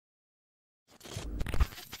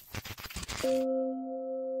Hi,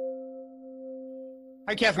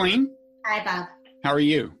 Kathleen. Hi, Bob. How are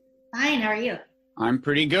you? Fine. How are you? I'm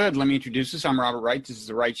pretty good. Let me introduce us. I'm Robert Wright. This is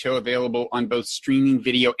The Wright Show, available on both streaming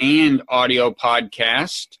video and audio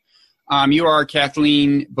podcast. You are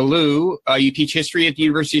Kathleen Belew. You teach history at the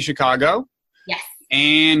University of Chicago. Yes.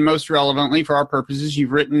 And most relevantly for our purposes,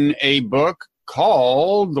 you've written a book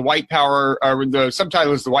called The White Power, or the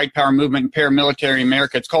subtitle is The White Power Movement in Paramilitary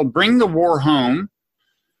America. It's called Bring the War Home.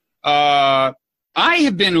 I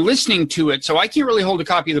have been listening to it, so I can't really hold a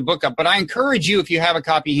copy of the book up, but I encourage you, if you have a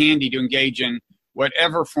copy handy, to engage in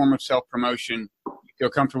whatever form of self-promotion you feel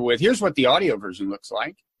comfortable with. Here's what the audio version looks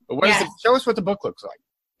like. But show us what the book looks like.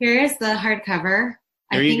 Here is the hardcover.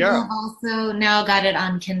 There you go. I've also now got it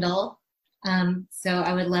on Kindle, so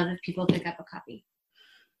I would love if people pick up a copy.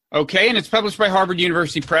 Okay, and it's published by Harvard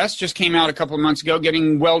University Press. Just came out a couple of months ago,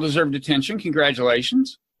 getting well-deserved attention.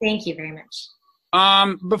 Congratulations. Thank you very much.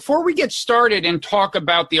 Before we get started and talk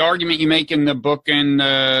about the argument you make in the book and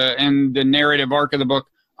the narrative arc of the book,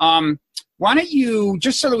 why don't you,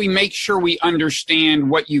 just so that we make sure we understand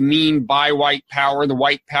what you mean by white power, the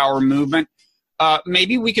white power movement,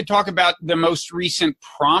 maybe we could talk about the most recent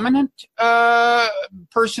prominent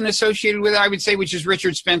person associated with it, I would say, which is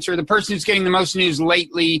Richard Spencer, the person who's getting the most news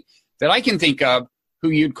lately that I can think of, who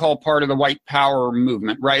you'd call part of the white power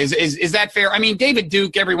movement, right? Is that fair? I mean, David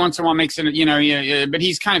Duke every once in a while makes it, but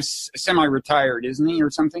he's kind of semi-retired, isn't he, or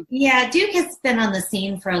something? Yeah, Duke has been on the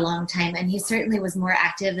scene for a long time, and he certainly was more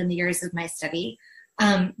active in the years of my study.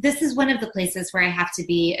 This is one of the places where I have to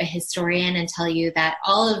be a historian and tell you that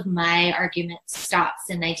all of my argument stops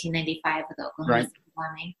in 1995 with Oklahoma City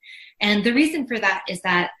bombing. And the reason for that is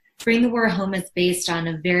that Bring the War Home is based on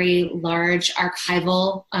a very large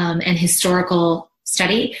archival and historical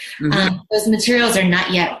study. Mm-hmm. Those materials are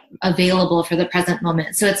not yet available for the present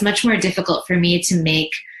moment. So it's much more difficult for me to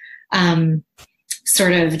make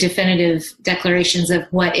sort of definitive declarations of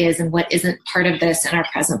what is and what isn't part of this in our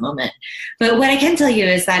present moment. But what I can tell you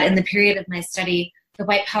is that in the period of my study, the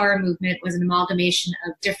white power movement was an amalgamation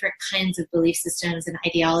of different kinds of belief systems and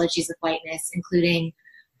ideologies of whiteness, including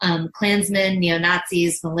Klansmen,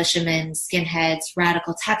 neo-Nazis, militiamen, skinheads,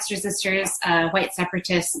 radical tax resistors, white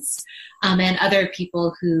separatists, and other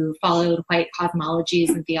people who followed white cosmologies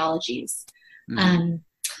and theologies. Mm-hmm.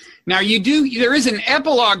 Now, there is an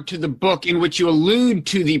epilogue to the book in which you allude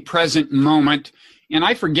to the present moment, and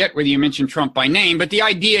I forget whether you mentioned Trump by name, but the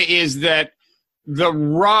idea is that the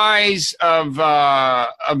rise of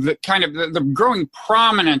the kind of the growing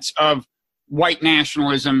prominence of white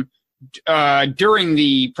nationalism during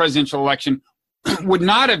the presidential election would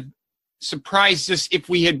not have surprised us if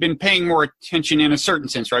we had been paying more attention in a certain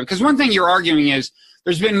sense, right? Because one thing you're arguing is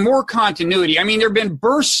there's been more continuity. I mean, there have been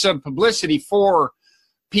bursts of publicity for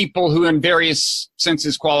people who in various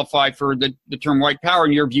senses qualify for the term white power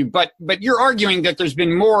in your view, but you're arguing that there's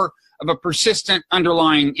been more of a persistent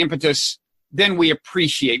underlying impetus than we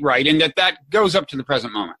appreciate, right? And that goes up to the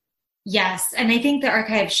present moment. Yes, and I think the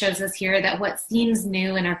archive shows us here that what seems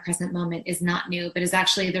new in our present moment is not new, but is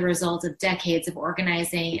actually the result of decades of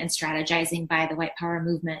organizing and strategizing by the white power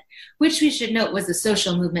movement, which we should note was a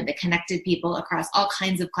social movement that connected people across all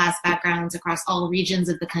kinds of class backgrounds, across all regions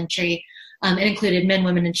of the country. It included men,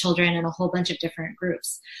 women, and children, and a whole bunch of different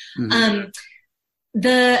groups. Mm-hmm.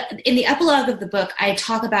 In the epilogue of the book, I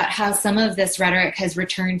talk about how some of this rhetoric has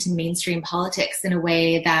returned to mainstream politics in a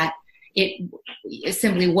way that it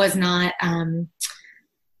simply was not,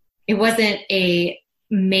 it wasn't a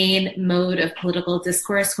main mode of political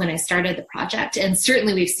discourse when I started the project. And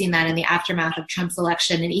certainly we've seen that in the aftermath of Trump's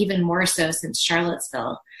election, and even more so since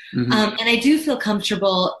Charlottesville. Mm-hmm. And I do feel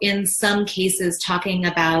comfortable in some cases talking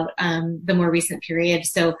about the more recent period.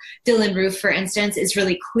 So Dylan Roof, for instance, is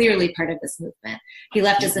really clearly part of this movement. He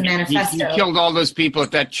left us a manifesto. He killed all those people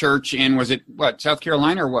at that church in, was it, South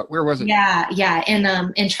Carolina or what? Where was it? Yeah,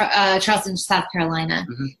 in Charleston, South Carolina.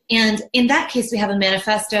 Mm-hmm. And in that case, we have a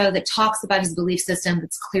manifesto that talks about his belief system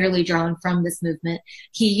that's clearly drawn from this movement.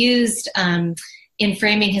 He used... in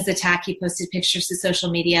framing his attack, he posted pictures to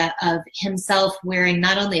social media of himself wearing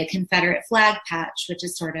not only a Confederate flag patch, which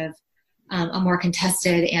is sort of a more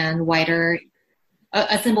contested and wider,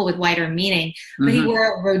 a symbol with wider meaning, but he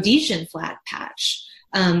wore a Rhodesian flag patch,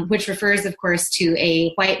 which refers, of course, to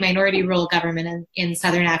a white minority rule government in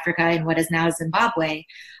Southern Africa in what is now Zimbabwe,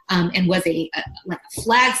 and was a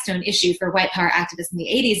flagstone issue for white power activists in the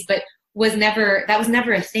 80s, but that was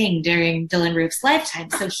never a thing during Dylan Roof's lifetime.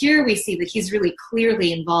 So here we see that he's really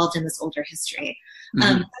clearly involved in this older history.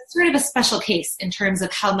 That's sort of a special case in terms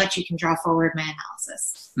of how much you can draw forward my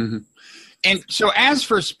analysis. Mm-hmm. And so as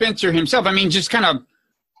for Spencer himself, I mean, just kind of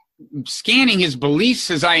scanning his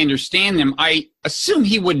beliefs as I understand them, I assume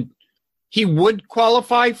he would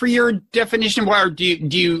qualify for your definition. Or do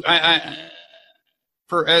you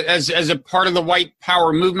for as a part of the white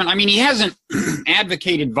power movement? I mean, he hasn't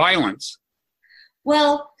advocated violence.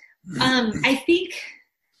 Well, I think.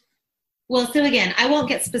 Well, so again, I won't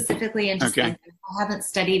get specifically into Okay. I haven't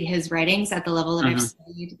studied his writings at the level that I've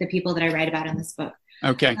studied the people that I write about in this book.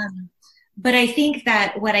 Okay. But I think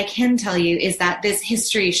that what I can tell you is that this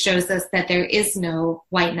history shows us that there is no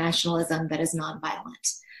white nationalism that is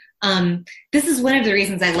nonviolent. This is one of the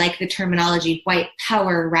reasons I like the terminology white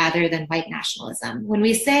power rather than white nationalism. When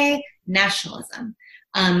we say nationalism,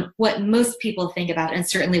 what most people think about, and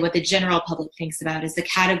certainly what the general public thinks about, is the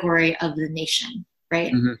category of the nation,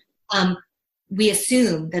 right? We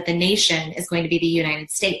assume that the nation is going to be the United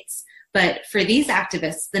States. But for these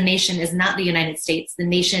activists, the nation is not the United States. The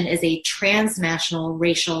nation is a transnational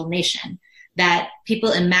racial nation that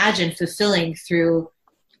people imagine fulfilling through.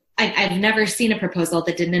 I've never seen a proposal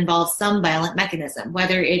that didn't involve some violent mechanism,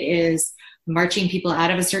 whether it is marching people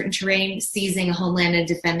out of a certain terrain, seizing a homeland and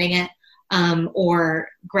defending it, or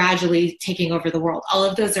gradually taking over the world. All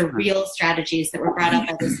of those are real strategies that were brought up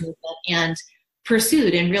by this movement and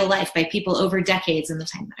pursued in real life by people over decades in the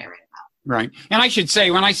time that I write about. Right. And I should say,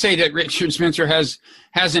 when I say that Richard Spencer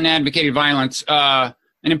hasn't advocated violence,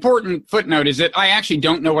 an important footnote is that I actually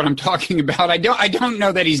don't know what I'm talking about. I don't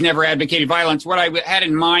know that he's never advocated violence. What I had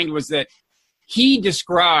in mind was that he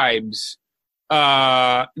describes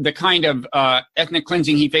the kind of ethnic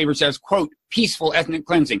cleansing he favors as, quote, peaceful ethnic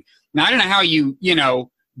cleansing. Now, I don't know how you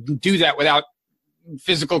do that without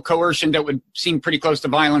physical coercion. That would seem pretty close to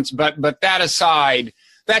violence, but that aside,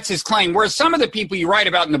 that's his claim. Whereas some of the people you write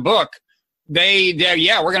about in the book, they're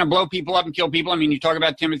we're going to blow people up and kill people. I mean, you talk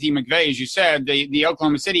about Timothy McVeigh, as you said, the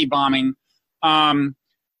Oklahoma City bombing. But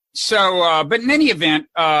in any event,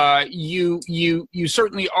 you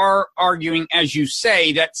certainly are arguing, as you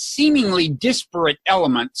say, that seemingly disparate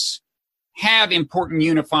elements have important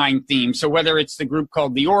unifying themes. So whether it's the group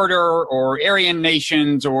called the Order or Aryan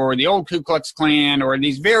Nations or the old Ku Klux Klan or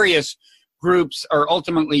these various groups are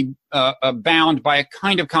ultimately bound by a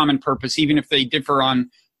kind of common purpose, even if they differ on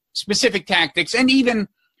specific tactics and even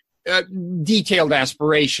detailed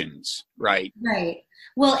aspirations, right? Right.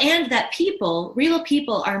 Well, and that real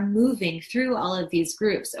people are moving through all of these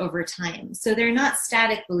groups over time. So they're not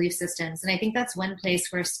static belief systems. And I think that's one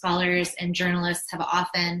place where scholars and journalists have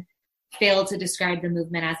often failed to describe the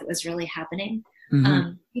movement as it was really happening.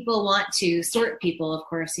 People want to sort people, of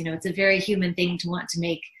course. It's a very human thing to want to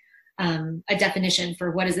make a definition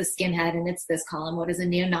for what is a skinhead, and it's this column. What is a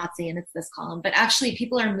neo-Nazi, and it's this column. But actually,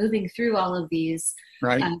 people are moving through all of these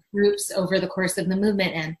groups over the course of the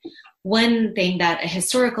movement. And one thing that a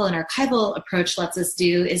historical and archival approach lets us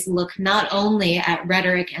do is look not only at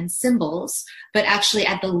rhetoric and symbols, but actually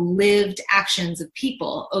at the lived actions of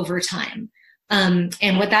people over time.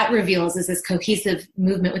 And what that reveals is this cohesive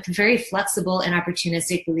movement with very flexible and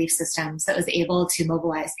opportunistic belief systems that was able to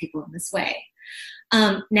mobilize people in this way.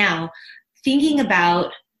 Now, thinking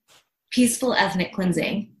about peaceful ethnic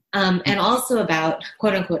cleansing, and also about,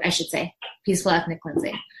 quote unquote, I should say, peaceful ethnic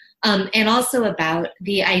cleansing, and also about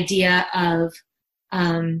the idea of,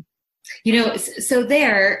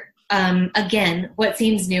 again, what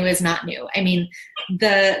seems new is not new. I mean,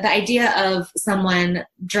 the idea of someone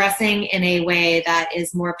dressing in a way that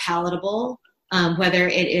is more palatable, whether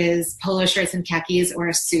it is polo shirts and khakis or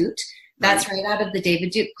a suit, that's right out of the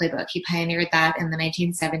David Duke playbook. He pioneered that in the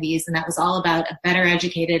 1970s, and that was all about a better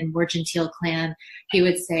educated, more genteel Klan. He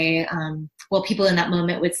would say, people in that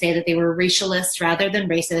moment would say that they were racialists rather than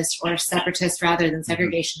racist, or separatists rather than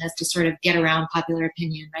segregationists, to sort of get around popular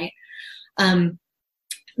opinion, right?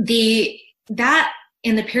 That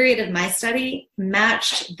in the period of my study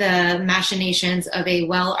matched the machinations of a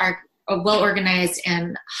well-organized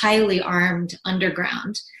and highly armed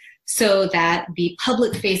underground, so that the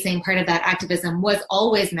public-facing part of that activism was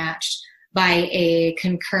always matched by a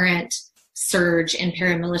concurrent surge in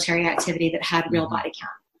paramilitary activity that had real body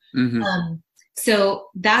count. So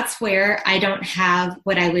that's where I don't have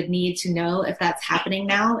what I would need to know if that's happening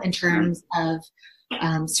now in terms of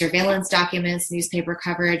surveillance documents, newspaper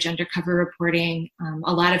coverage, undercover reporting.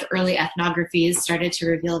 A lot of early ethnographies started to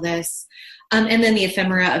reveal this. And then the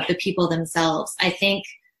ephemera of the people themselves. I think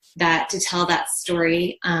that to tell that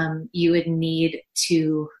story, you would need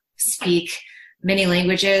to speak many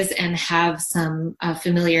languages and have some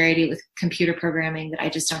familiarity with computer programming that I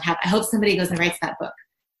just don't have. I hope somebody goes and writes that book.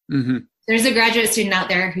 There's a graduate student out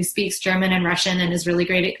there who speaks German and Russian and is really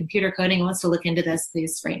great at computer coding and wants to look into this.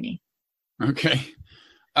 Please write me. Okay.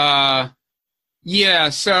 Yeah.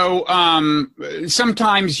 So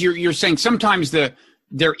sometimes you're saying sometimes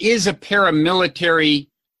there is a paramilitary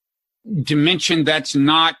dimension that's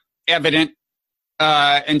not evident,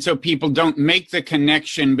 and so people don't make the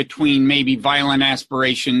connection between maybe violent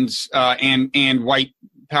aspirations and white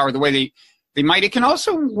power the way they might. It can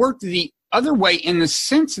also work the other way in the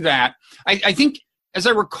sense that I think, as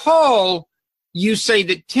I recall, you say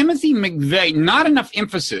that Timothy McVeigh, not enough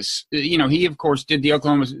emphasis, he, of course, did the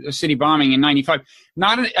Oklahoma City bombing in 95.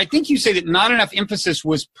 I think you say that not enough emphasis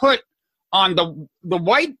was put on the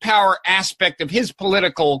white power aspect of his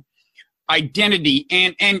political identity.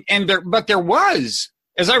 But there was,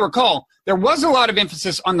 as I recall, there was a lot of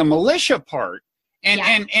emphasis on the militia part.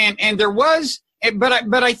 And there was,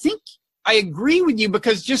 but I think I agree with you,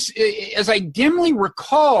 because just as I dimly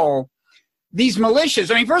recall, these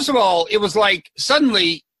militias, I mean, first of all, it was like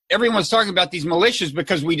suddenly everyone was talking about these militias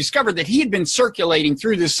because we discovered that he had been circulating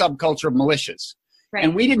through this subculture of militias. Right.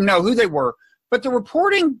 And we didn't know who they were. But the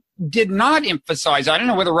reporting did not emphasize, I don't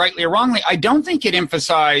know whether rightly or wrongly, I don't think it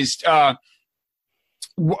emphasized,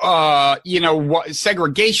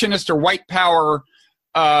 segregationist or white power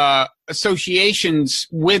associations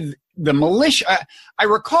with the militia. I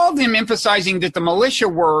recall them emphasizing that the militia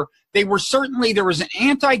there was an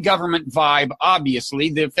anti-government vibe, obviously.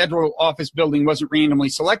 The federal office building wasn't randomly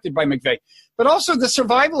selected by McVeigh, but also the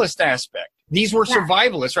survivalist aspect. These were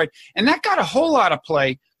survivalists, right? And that got a whole lot of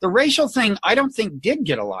play. The racial thing, I don't think did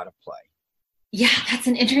get a lot of play. Yeah, that's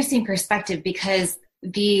an interesting perspective, because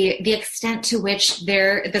the extent to which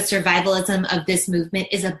the survivalism of this movement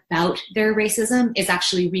is about their racism is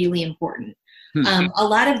actually really important. A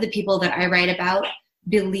lot of the people that I write about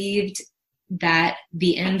believed that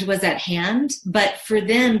the end was at hand, but for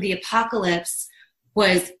them, the apocalypse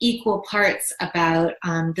was equal parts about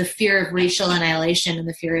the fear of racial annihilation and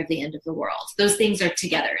the fear of the end of the world. Those things are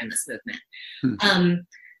together in this movement.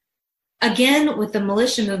 Again, with the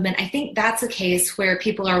militia movement, I think that's a case where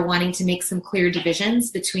people are wanting to make some clear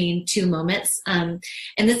divisions between two moments. And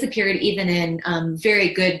this appeared even in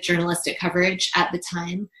very good journalistic coverage at the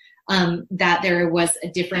time. That there was a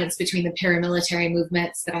difference between the paramilitary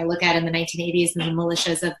movements that I look at in the 1980s and the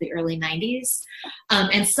militias of the early 90s.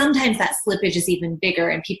 And sometimes that slippage is even bigger,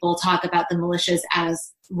 and people talk about the militias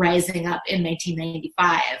as rising up in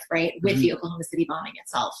 1995, right, with the Oklahoma City bombing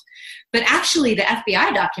itself. But actually, the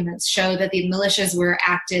FBI documents show that the militias were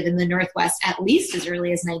active in the Northwest at least as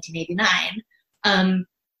early as 1989.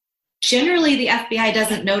 Generally, the FBI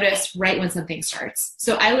doesn't notice right when something starts.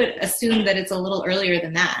 So I would assume that it's a little earlier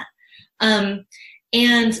than that. And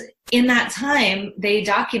in that time, they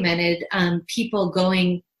documented people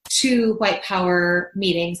going to white power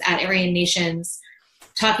meetings at Aryan nations,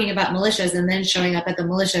 talking about militias, and then showing up at the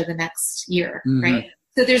militia the next year, right?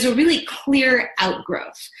 So there's a really clear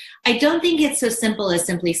outgrowth. I don't think it's so simple as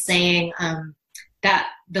simply saying that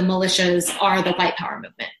the militias are the white power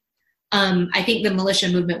movement. I think the militia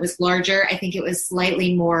movement was larger. I think it was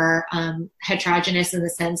slightly more heterogeneous in the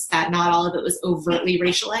sense that not all of it was overtly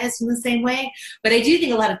racialized in the same way. But I do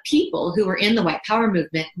think a lot of people who were in the white power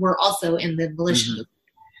movement were also in the militia movement.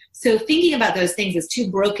 So thinking about those things as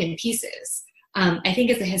two broken pieces, I think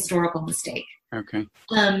is a historical mistake. Okay.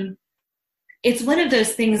 It's one of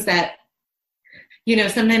those things that,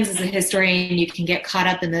 sometimes as a historian, you can get caught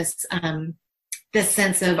up in this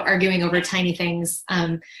sense of arguing over tiny things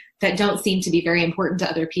that don't seem to be very important to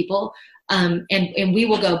other people. And we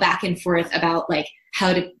will go back and forth about like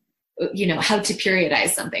how to periodize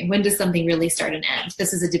something. When does something really start and end?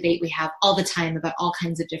 This is a debate we have all the time about all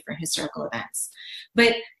kinds of different historical events.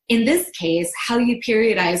 But in this case, how you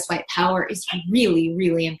periodize white power is really,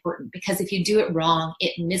 really important, because if you do it wrong,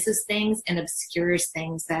 it misses things and obscures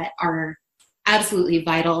things that are absolutely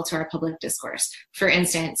vital to our public discourse. For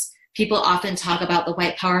instance, people often talk about the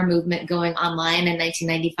white power movement going online in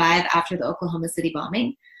 1995 after the Oklahoma City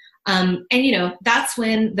bombing. That's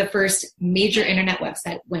when the first major internet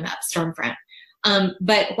website went up, Stormfront.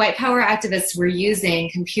 But white power activists were using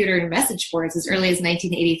computer message boards as early as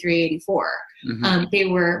 1983-84. They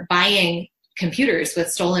were buying computers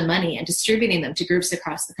with stolen money and distributing them to groups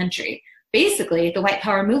across the country. Basically, the white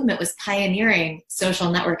power movement was pioneering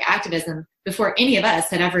social network activism before any of us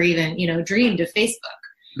had ever even, dreamed of Facebook.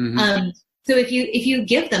 So if you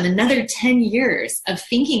give them another 10 years of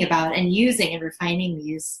thinking about and using and refining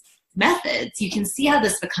these methods, you can see how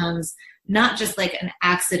this becomes not just like an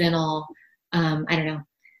accidental, not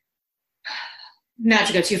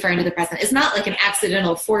to go too far into the present, it's not like an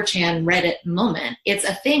accidental 4chan Reddit moment. It's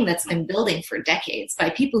a thing that's been building for decades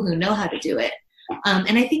by people who know how to do it.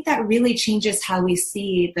 And I think that really changes how we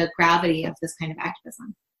see the gravity of this kind of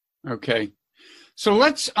activism. Okay. So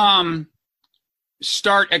let's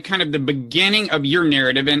start at kind of the beginning of your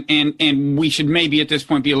narrative, and we should maybe at this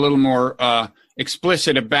point be a little more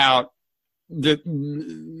explicit about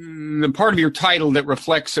the part of your title that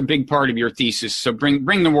reflects a big part of your thesis. So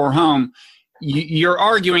bring the war home. You're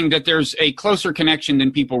arguing that there's a closer connection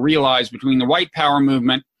than people realize between the white power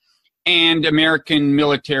movement and American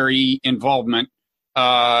military involvement,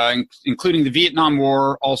 including the Vietnam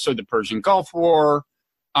War, also the Persian Gulf War.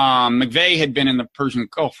 McVeigh had been in the Persian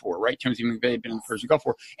Gulf War, right? Timothy McVeigh had been in the Persian Gulf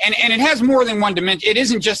War. And it has more than one dimension. It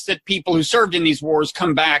isn't just that people who served in these wars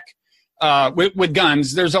come back with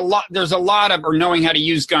guns. There's a lot of, or knowing how to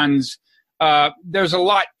use guns. There's a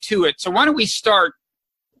lot to it. So why don't we start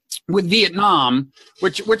with Vietnam,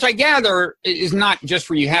 which I gather is not just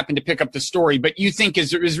where you happen to pick up the story, but you think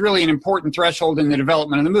is really an important threshold in the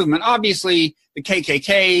development of the movement. Obviously, the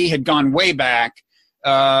KKK had gone way back,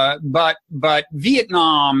 but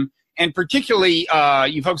Vietnam, and particularly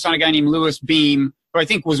you focus on a guy named Louis Beam, who I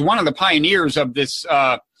think was one of the pioneers of this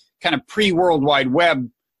kind of pre-World Wide Web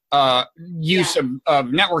use of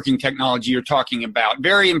networking technology you're talking about.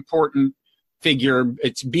 Very important figure.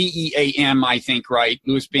 It's BEAM, I think, right?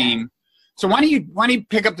 Louis Beam. So why don't you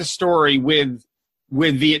pick up the story with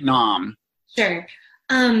Vietnam? Sure.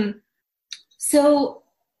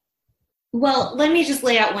 Well, let me just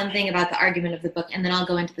lay out one thing about the argument of the book, and then I'll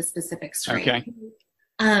go into the specific story. Okay.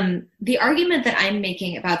 The argument that I'm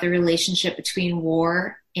making about the relationship between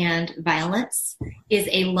war and violence is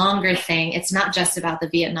a longer thing. It's not just about the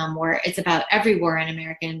Vietnam War. It's about every war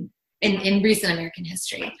in recent American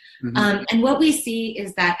history. Mm-hmm. And what we see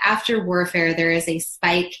is that after warfare, there is a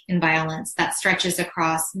spike in violence that stretches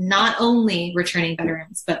across not only returning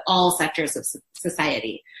veterans, but all sectors of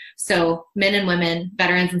society. So men and women,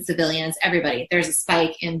 veterans and civilians, everybody, there's a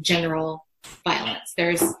spike in general violence.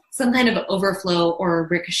 There's some kind of overflow or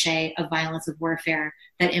ricochet of violence of warfare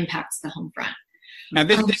that impacts the home front. Now,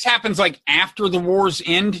 this happens like after the wars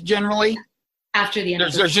end, generally? After the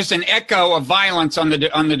end. There's just an echo of violence on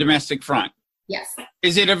the domestic front. Yes.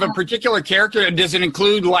 Is it of a particular character? Does it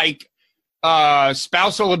include like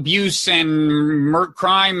spousal abuse and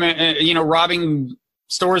crime? Robbing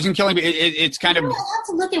stores and killing? It's kind of. I'll have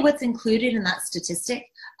to look at what's included in that statistic.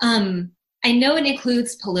 I know it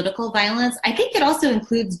includes political violence. I think it also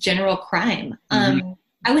includes general crime. I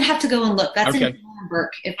would have to go and look. That's in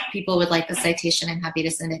Burke. If people would like the citation, I'm happy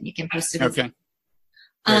to send it. And you can post it. Okay.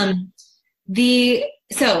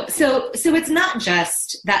 So it's not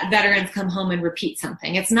just that veterans come home and repeat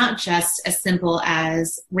something. It's not just as simple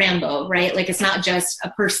as Rambo, right? Like it's not just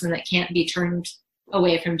a person that can't be turned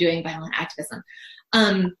away from doing violent activism.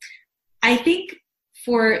 I think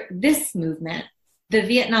for this movement, the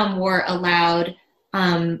Vietnam War allowed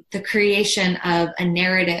the creation of a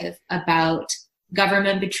narrative about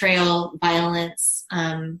government betrayal, violence,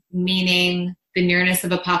 meaning, the nearness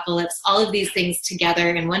of apocalypse, all of these things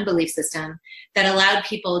together in one belief system that allowed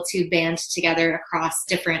people to band together across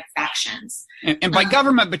different factions. And by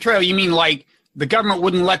government betrayal, you mean like the government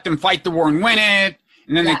wouldn't let them fight the war and win it,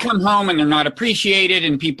 and then they come home and they're not appreciated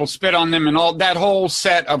and people spit on them and all that whole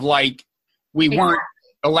set of like, we weren't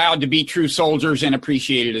allowed to be true soldiers and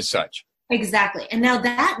appreciated as such. Exactly. And now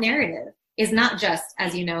that narrative is not just,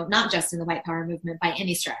 as you know, not just in the white power movement by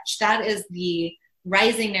any stretch. That is the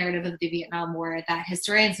rising narrative of the Vietnam War that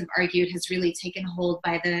historians have argued has really taken hold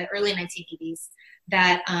by the early 1980s,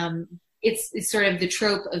 that it's sort of the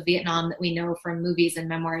trope of Vietnam that we know from movies and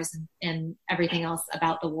memoirs and everything else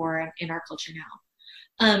about the war in our culture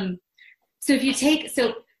now. So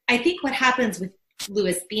I think what happens with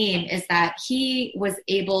Louis Beam is that he was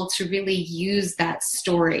able to really use that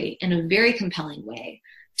story in a very compelling way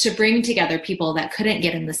to bring together people that couldn't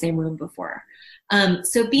get in the same room before.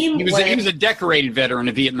 So Beam he was a decorated veteran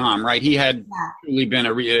of Vietnam, right? He had really been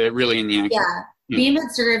really in the action. Yeah. Beam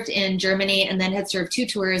had served in Germany and then had served 2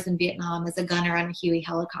 tours in Vietnam as a gunner on a Huey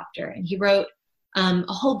helicopter. And he wrote a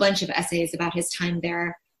whole bunch of essays about his time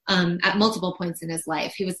there at multiple points in his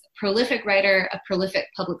life. He was a prolific writer, a prolific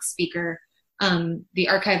public speaker. The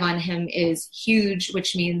archive on him is huge,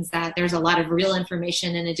 which means that there's a lot of real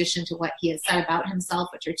information in addition to what he has said about himself,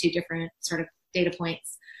 which are 2 different sort of data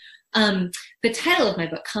points. The title of my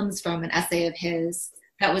book comes from an essay of his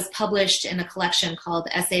that was published in a collection called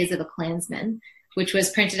Essays of a Klansman, which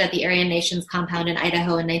was printed at the Aryan Nations compound in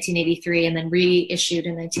Idaho in 1983 and then reissued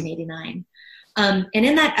in 1989. And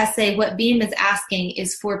in that essay, what Beam is asking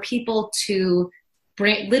is for people to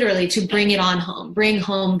bring it on home, bring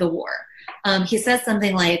home the war. He says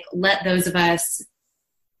something like, let those of us,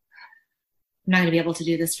 I'm not going to be able to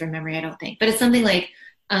do this from memory, I don't think, but it's something like,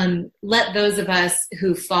 let those of us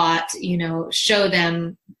who fought, show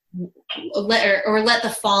them, let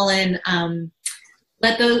the fallen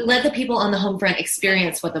Let the people on the home front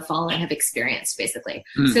experience what the fallen have experienced, basically.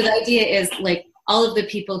 Mm. So the idea is like all of the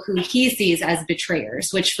people who he sees as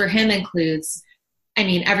betrayers, which for him includes, I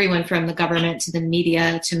mean, everyone from the government to the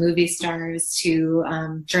media to movie stars to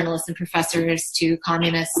journalists and professors to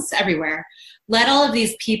communists everywhere. Let all of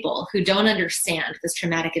these people who don't understand this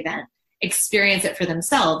traumatic event experience it for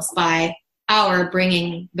themselves by our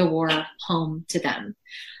bringing the war home to them.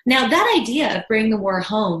 Now, that idea of bringing the war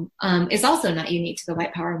home is also not unique to the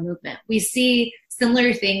white power movement. We see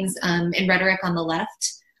similar things in rhetoric on the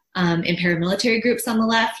left, in paramilitary groups on the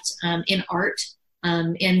left, in art,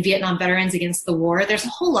 in Vietnam veterans against the war. There's a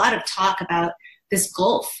whole lot of talk about this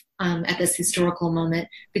gulf at this historical moment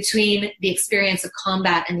between the experience of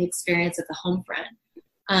combat and the experience of the home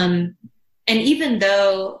front. And even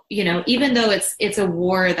though it's a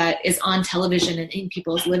war that is on television and in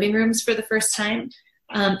people's living rooms for the first time,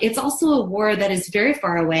 it's also a war that is very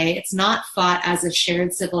far away. It's not fought as a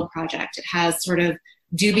shared civil project. It has sort of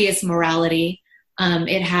dubious morality.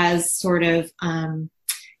 It has sort of an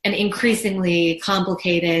increasingly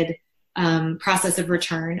complicated process of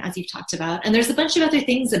return, as you've talked about. And there's a bunch of other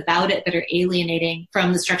things about it that are alienating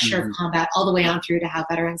from the structure of combat all the way on through to how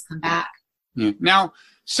veterans come back. Yeah. Now,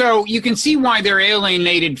 so you can see why they're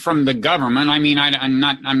alienated from the government. I mean, I'm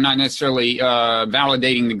not necessarily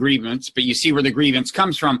validating the grievance, but you see where the grievance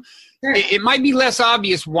comes from. Sure. It might be less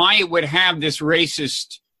obvious why it would have this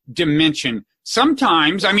racist dimension.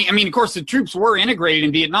 Sometimes, I mean, of course, the troops were integrated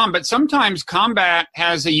in Vietnam, but sometimes combat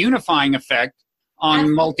has a unifying effect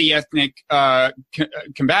on multi-ethnic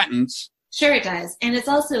combatants. Sure, it does. And it's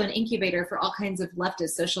also an incubator for all kinds of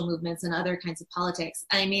leftist social movements and other kinds of politics.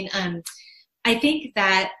 I mean, I think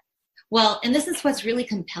that, well, and this is what's really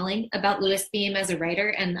compelling about Louis Beam as a writer.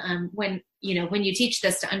 And when you teach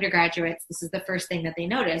this to undergraduates, this is the first thing that they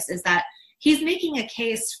notice, is that he's making a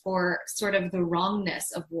case for sort of the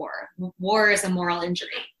wrongness of war. War is a moral injury,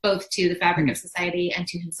 both to the fabric of society and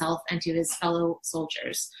to himself and to his fellow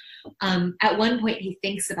soldiers. At one point, he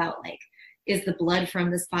thinks about, like, is the blood from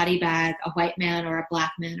this body bag a white man or a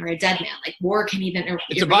black man or a dead man? Like, war can even...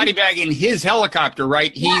 It's a body bag in his helicopter,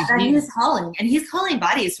 right? He's hauling. And he's hauling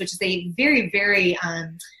bodies, which is a very, very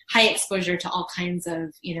high exposure to all kinds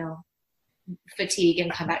of, fatigue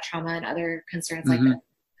and combat trauma and other concerns like that.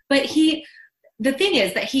 But the thing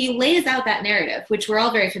is that he lays out that narrative, which we're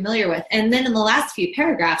all very familiar with, and then in the last few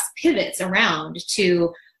paragraphs pivots around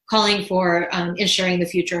to calling for ensuring the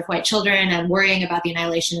future of white children and worrying about the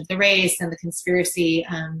annihilation of the race and the conspiracy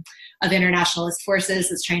of internationalist forces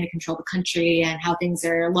that's trying to control the country and how things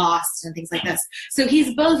are lost and things like this. So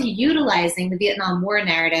he's both utilizing the Vietnam War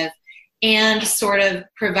narrative and sort of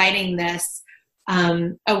providing this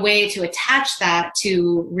a way to attach that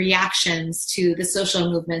to reactions to the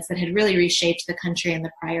social movements that had really reshaped the country in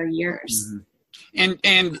the prior years.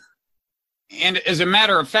 And as a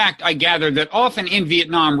matter of fact, I gather that often in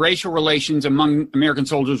Vietnam, racial relations among American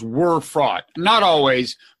soldiers were fraught. Not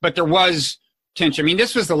always, but there was tension. I mean,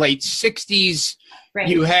 this was the late 60s. Right.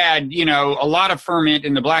 You had, a lot of ferment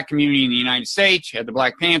in the black community in the United States. You had the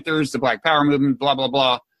Black Panthers, the Black Power movement, blah, blah,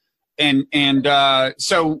 blah. And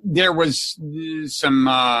so there was some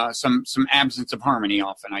absence of harmony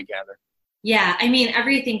often, I gather. Yeah, I mean,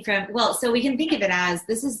 everything from, so we can think of it as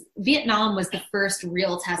Vietnam was the first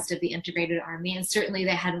real test of the integrated army, and certainly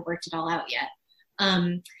they hadn't worked it all out yet.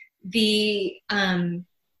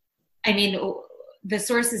 The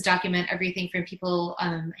sources document everything from people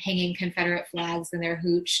hanging Confederate flags in their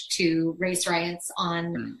hooch to race riots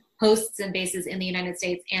on posts and bases in the United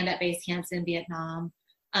States and at base camps in Vietnam.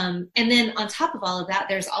 And then on top of all of that,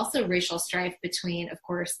 there's also racial strife between, of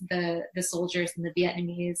course, the soldiers and the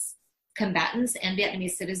Vietnamese combatants and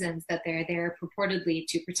Vietnamese citizens that they're there purportedly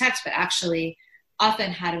to protect, but actually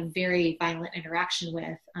often had a very violent interaction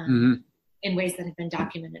with in ways that have been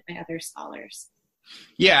documented by other scholars.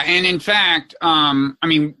 Yeah, and in fact,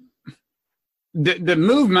 the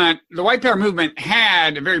movement, the white power movement,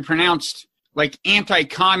 had a very pronounced,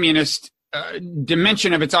 anti-communist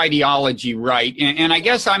dimension of its ideology, right? And I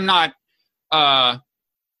guess I'm not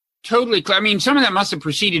totally clear. I mean, some of that must have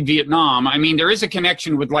preceded Vietnam. I mean, there is a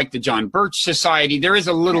connection with, the John Birch Society. There is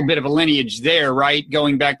a little bit of a lineage there, right,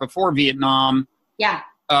 going back before Vietnam. Yeah.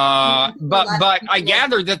 But I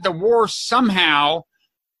gather that the war somehow,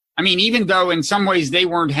 even though in some ways they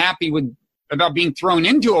weren't happy about being thrown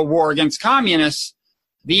into a war against communists,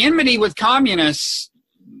 the enmity with communists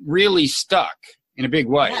really stuck in a big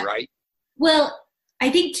way, right? Well, I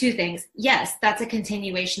think two things. Yes, that's a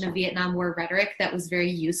continuation of Vietnam War rhetoric that was very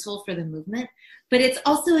useful for the movement, but it's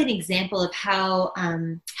also an example of how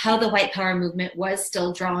the white power movement was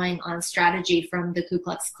still drawing on strategy from the Ku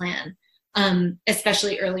Klux Klan.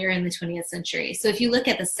 especially earlier in the 20th century. So if you look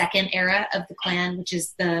at the second era of the Klan, which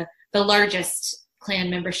is the largest Klan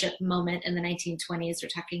membership moment in the 1920s, we're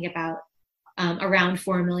talking about around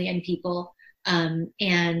 4 million people.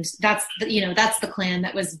 And that's the Klan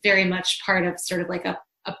that was very much part of sort of like a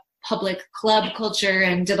public club culture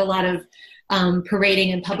and did a lot of parading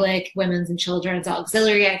in public, women's and children's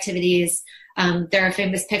auxiliary activities. There are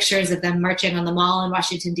famous pictures of them marching on the Mall in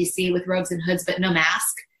Washington, D.C. with robes and hoods, but no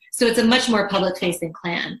mask. So it's a much more public-facing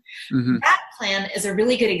Klan. Mm-hmm. That Klan is a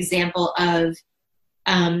really good example of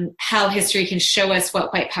how history can show us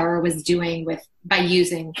what white power was doing by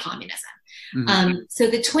using communism. Mm-hmm. So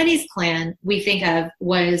the 20s Klan we think of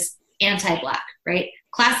was anti-Black, right?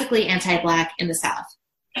 Classically anti-Black in the South.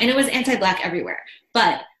 And it was anti-Black everywhere.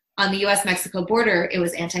 But on the U.S.-Mexico border, it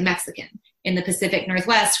was anti-Mexican. In the Pacific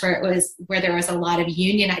Northwest, where there was a lot of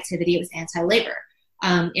union activity, it was anti-labor.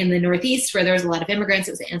 In the Northeast, where there was a lot of immigrants,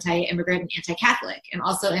 it was anti-immigrant and anti-Catholic, and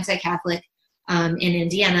also anti-Catholic in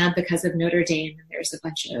Indiana because of Notre Dame, and there's a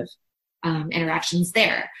bunch of interactions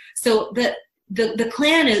there. So the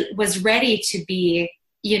Klan was ready to be,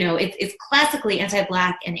 it's classically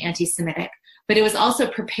anti-Black and anti-Semitic, but it was also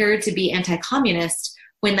prepared to be anti-communist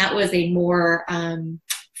when that was a more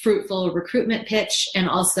fruitful recruitment pitch, and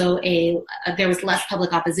also there was less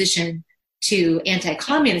public opposition to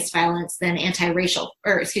anti-communist violence than than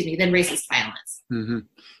racist violence. Mm-hmm.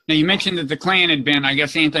 Now, you mentioned that the Klan had been, I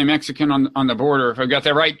guess, anti-Mexican on the border, if I got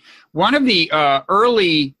that right. One of the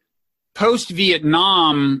early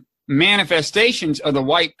post-Vietnam manifestations of the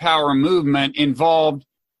white power movement involved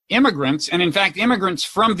immigrants, and in fact, immigrants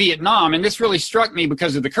from Vietnam. And this really struck me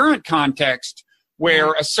because of the current context,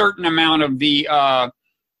 where a certain amount of the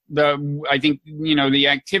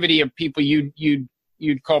activity of people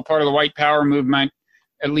you'd call part of the white power movement,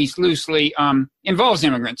 at least loosely, involves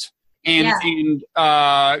immigrants. And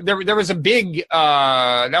there was a big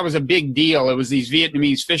that was a big deal. It was these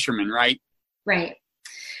Vietnamese fishermen, right? Right.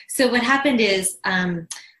 So what happened is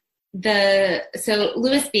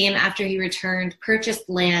Louis Beam, after he returned, purchased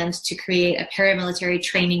land to create a paramilitary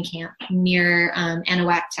training camp near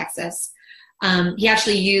Anahuac, Texas. He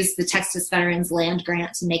actually used the Texas Veterans Land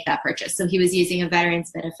Grant to make that purchase. So he was using a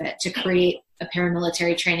veterans benefit to create a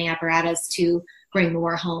paramilitary training apparatus to bring the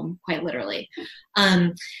war home, quite literally.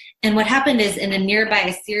 And what happened is, in a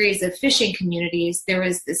nearby series of fishing communities, there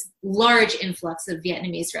was this large influx of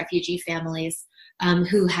Vietnamese refugee families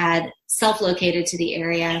who had self-located to the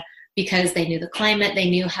area because they knew the climate, they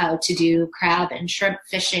knew how to do crab and shrimp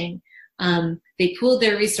fishing. They pooled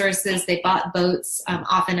their resources, they bought boats,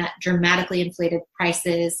 often at dramatically inflated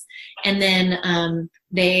prices, and then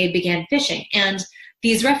they began fishing. And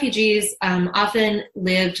these refugees often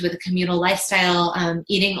lived with a communal lifestyle,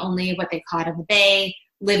 eating only what they caught in the bay,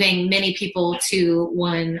 living many people to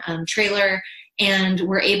one trailer, and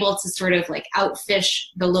were able to sort of like outfish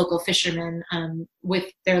the local fishermen with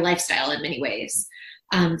their lifestyle in many ways.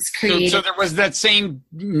 So there was that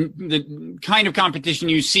the kind of competition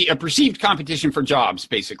you see, a perceived competition for jobs,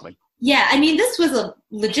 basically. Yeah, I mean, this was a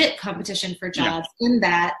legit competition for jobs in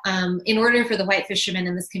that in order for the white fishermen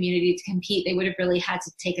in this community to compete, they would have really had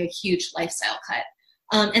to take a huge lifestyle cut.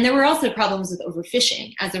 And there were also problems with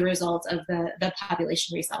overfishing as a result of the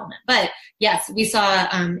population resettlement. But yes, we saw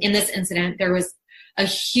in this incident, there was a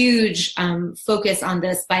huge focus on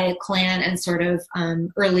this by a Klan and sort of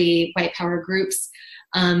early white power groups.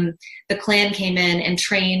 The Klan came in and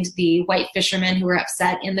trained the white fishermen who were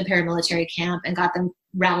upset in the paramilitary camp and got them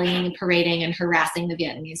rallying and parading and harassing the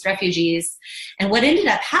Vietnamese refugees. And what ended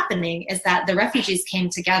up happening is that the refugees came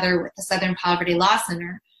together with the Southern Poverty Law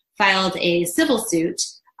Center, filed a civil suit,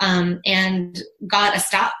 and got a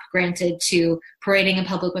stop granted to parading in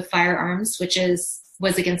public with firearms, which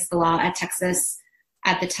was against the law at Texas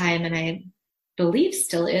at the time, and I believe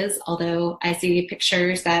still is, although I see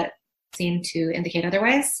pictures that seem to indicate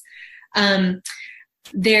otherwise. But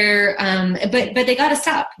they got to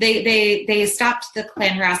stop. They stopped the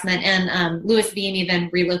Klan harassment, and Louis Beam even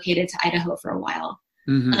relocated to Idaho for a while.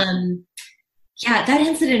 Mm-hmm. Yeah, that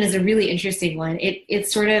incident is a really interesting one.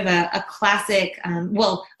 It's sort of a classic. A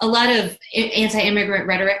lot of anti-immigrant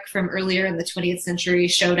rhetoric from earlier in the 20th century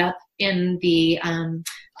showed up in the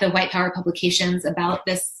white power publications about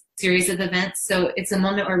this series of events. So it's a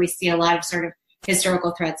moment where we see a lot of sort of historical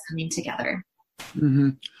threads coming together. Mm-hmm.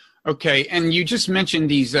 Okay, and you just mentioned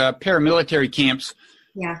these paramilitary camps.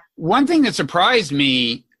 Yeah. One thing that surprised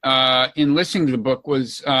me in listening to the book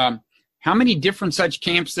was how many different such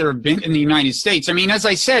camps there have been in the United States. I mean, as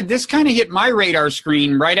I said, this kind of hit my radar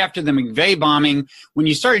screen right after the McVeigh bombing when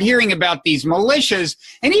you started hearing about these militias.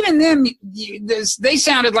 And even then, they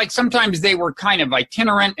sounded like sometimes they were kind of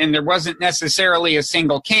itinerant and there wasn't necessarily a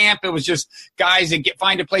single camp. It was just guys that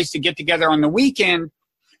find a place to get together on the weekend.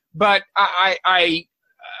 But I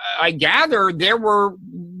gather there were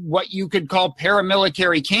what you could call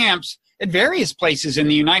paramilitary camps at various places in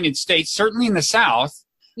the United States, certainly in the South.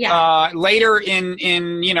 Yeah. Later in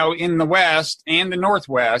the West and the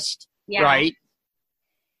Northwest, yeah. Right?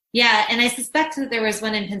 Yeah, and I suspect that there was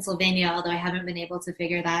one in Pennsylvania, although I haven't been able to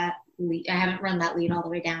figure that lead. I haven't run that lead all the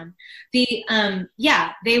way down.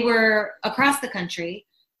 They were across the country.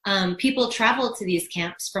 People traveled to these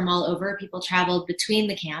camps from all over. People traveled between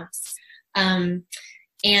the camps. And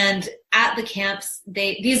at the camps,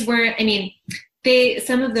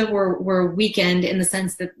 some of them were weakened in the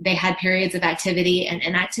sense that they had periods of activity and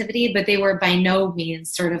inactivity, but they were by no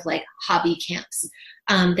means sort of like hobby camps.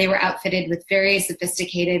 They were outfitted with very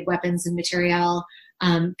sophisticated weapons and material.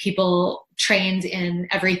 People trained in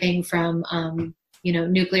everything from,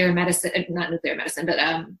 nuclear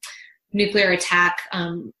attack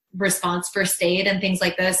response first aid and things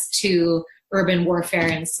like this to urban warfare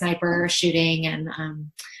and sniper shooting and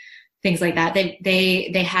things like that.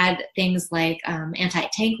 They had things like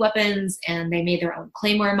anti-tank weapons, and they made their own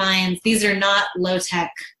claymore mines. These are not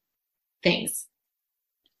low-tech things.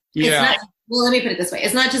 Yeah. Let me put it this way.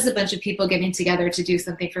 It's not just a bunch of people getting together to do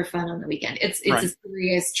something for fun on the weekend. It's right. A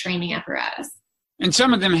serious training apparatus. And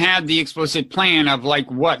some of them had the explicit plan of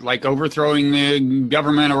like overthrowing the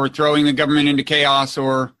government or throwing the government into chaos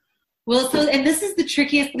or... Well, and this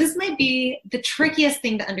might be the trickiest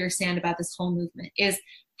thing to understand about this whole movement is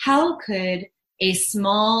how could a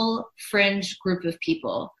small fringe group of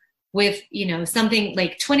people with, something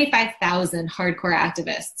like 25,000 hardcore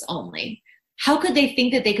activists only, how could they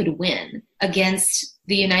think that they could win against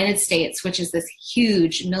the United States, which is this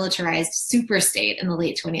huge militarized super state in the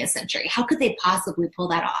late 20th century? How could they possibly pull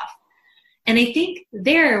that off? And I think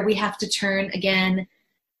there we have to turn again,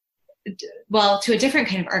 to a different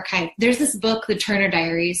kind of archive. There's this book, The Turner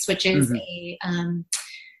Diaries, which is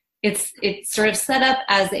it's sort of set up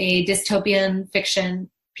as a dystopian fiction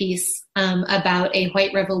piece about a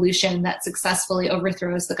white revolution that successfully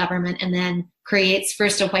overthrows the government and then creates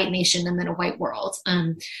first a white nation and then a white world.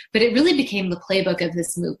 But it really became the playbook of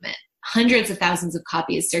this movement. Hundreds of thousands of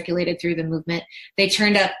copies circulated through the movement. They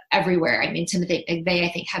turned up everywhere. I mean, Timothy McVeigh,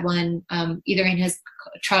 I think, had one either in his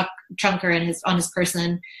trunk or on his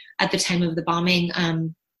person at the time of the bombing.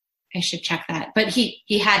 I should check that. But he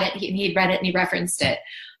had it. He'd read it and he referenced it.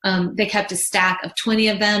 They kept a stack of 20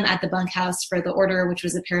 of them at the bunkhouse for the Order, which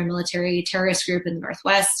was a paramilitary terrorist group in the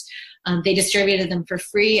Northwest. They distributed them for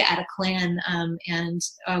free at a Klan and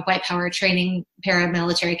white power training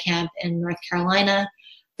paramilitary camp in North Carolina.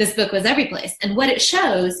 This book was every place. And what it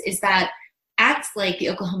shows is that acts like the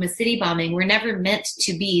Oklahoma City bombing were never meant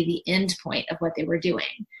to be the end point of what they were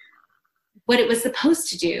doing. What it was supposed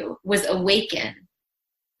to do was awaken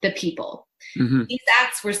the people. Mm-hmm. These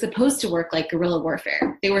acts were supposed to work like guerrilla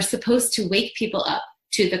warfare. They were supposed to wake people up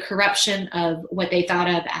to the corruption of what they thought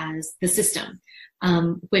of as the system,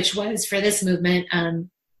 which was for this movement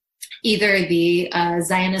either the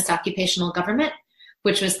Zionist occupational government,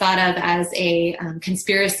 which was thought of as a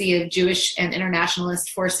conspiracy of Jewish and internationalist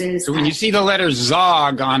forces. So when you see the letter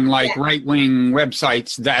Zog on right-wing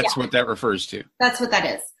websites, that's what that refers to. That's what that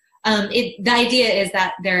is. The idea is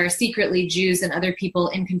that there are secretly Jews and other people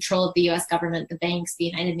in control of the U.S. government, the banks, the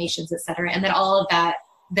United Nations, et cetera, and that all of that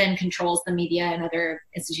then controls the media and other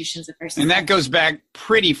institutions of society. And that goes back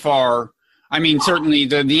pretty far. I mean, certainly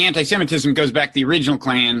the anti-Semitism goes back to the original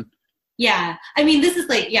Klan. Yeah. I mean, this is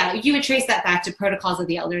you would trace that back to Protocols of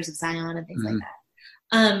the Elders of Zion and things like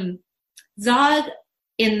that. Zog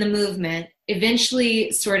in the movement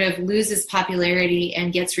eventually sort of loses popularity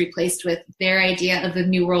and gets replaced with their idea of the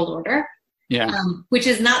New World Order, which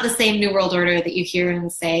is not the same New World Order that you hear in,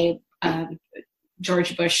 say,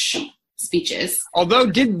 George Bush speeches. Although,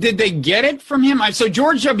 did they get it from him? So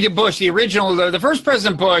George W. Bush, the original, the first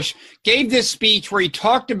President Bush, gave this speech where he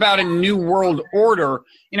talked about a New World Order,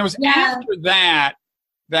 and it was after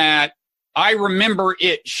that I remember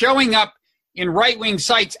it showing up in right-wing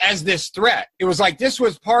sites as this threat. It was like this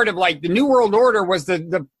was part of the New World Order was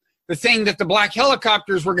the thing that the black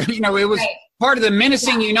helicopters were going to, it was part of the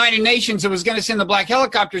menacing United Nations that was going to send the black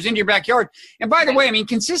helicopters into your backyard. And by the way, I mean,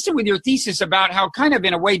 consistent with your thesis about how kind of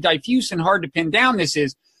in a way diffuse and hard to pin down this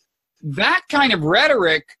is, that kind of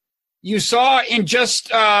rhetoric you saw in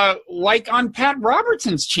just on Pat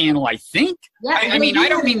Robertson's channel, I think. Yeah, I mean, I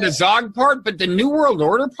don't mean the Zog part, but the New World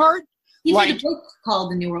Order part. He did a book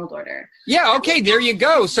called The New World Order. Yeah, okay, there you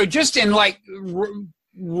go. So just in like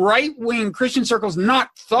right-wing Christian circles, not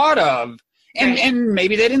thought of, and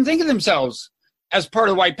maybe they didn't think of themselves as part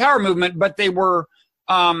of the white power movement, but they were,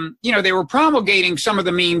 they were promulgating some of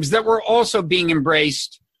the memes that were also being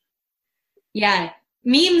embraced. Yeah,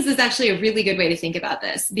 memes is actually a really good way to think about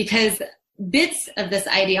this, because bits of this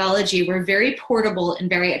ideology were very portable and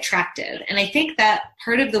very attractive. And I think that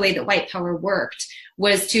part of the way that white power worked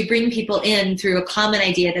was to bring people in through a common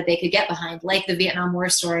idea that they could get behind, like the Vietnam War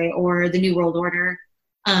story or the New World Order,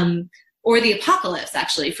 or the apocalypse,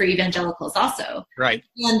 actually, for evangelicals also. Right.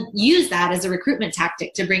 And use that as a recruitment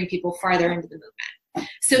tactic to bring people farther into the movement.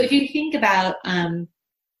 So if you think about, as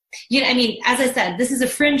I said, this is a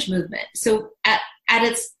fringe movement. So at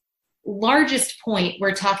its largest point,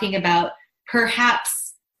 we're talking about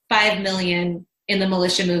perhaps 5 million in the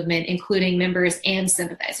militia movement, including members and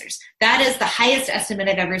sympathizers. That is the highest estimate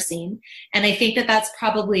I've ever seen. And I think that that's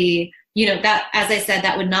probably, that, as I said,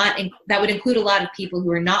 that would include a lot of people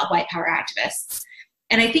who are not white power activists.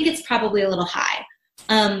 And I think it's probably a little high.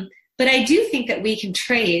 But I do think that we can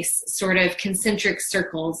trace sort of concentric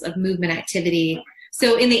circles of movement activity.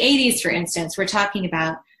 So in the 80s, for instance, we're talking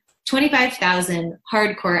about 25,000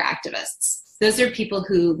 hardcore activists. Those are people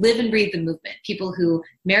who live and breathe the movement, people who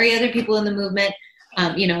marry other people in the movement.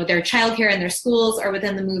 Their childcare and their schools are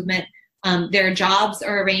within the movement. Their jobs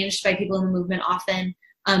are arranged by people in the movement often.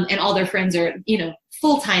 And all their friends are,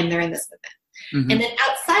 full-time, they're in this movement. Mm-hmm. And then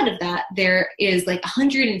outside of that, there is like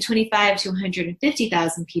 125 to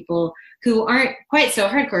 150,000 people who aren't quite so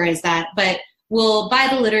hardcore as that, but will buy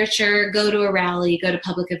the literature, go to a rally, go to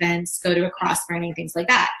public events, go to a cross burning, things like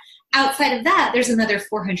that. Outside of that, there's another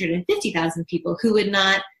 450,000 people who would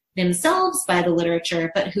not themselves buy the literature,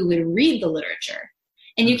 but who would read the literature.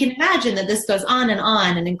 And you can imagine that this goes on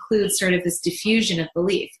and includes sort of this diffusion of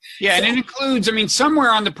belief. Yeah, and it includes,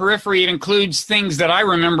 somewhere on the periphery, it includes things that I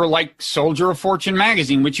remember, like Soldier of Fortune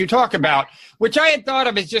magazine, which you talk about, which I had thought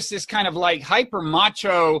of as just this kind of like hyper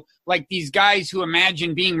macho, like these guys who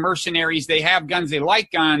imagine being mercenaries, they have guns, they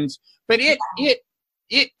like guns, but it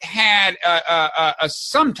had a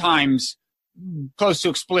sometimes close to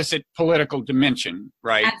explicit political dimension,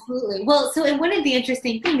 right? Absolutely. Well, and one of the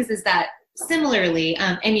interesting things is that similarly,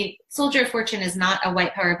 Soldier of Fortune is not a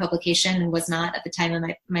white power publication and was not at the time of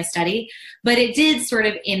my study, but it did sort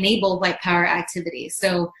of enable white power activity.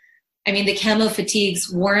 So, the camo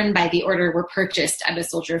fatigues worn by the order were purchased at a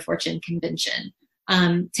Soldier of Fortune convention.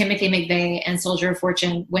 Timothy McVeigh and Soldier of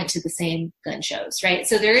Fortune went to the same gun shows, right?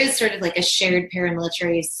 So there is sort of like a shared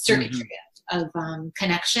paramilitary circuitry of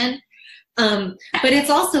connection. But it's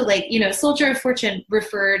also like, Soldier of Fortune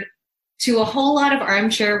referred to a whole lot of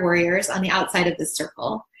armchair warriors on the outside of this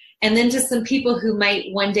circle, and then to some people who might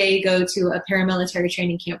one day go to a paramilitary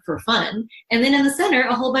training camp for fun. And then in the center,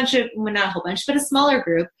 a smaller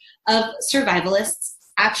group of survivalists,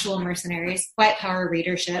 actual mercenaries, white power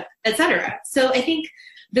readership, etc. So I think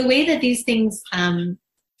the way that these things, can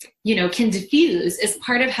diffuse is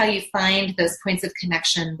part of how you find those points of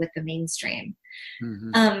connection with the mainstream.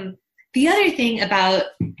 Mm-hmm. The other thing about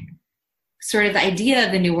sort of the idea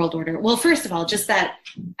of the New World Order, well, first of all, just that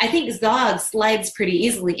I think Zog slides pretty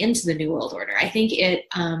easily into the New World Order. I think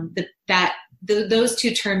those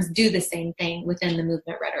two terms do the same thing within the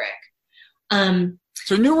movement rhetoric.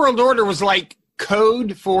 So New World Order was like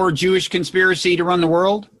code for Jewish conspiracy to run the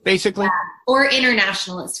world, basically? Or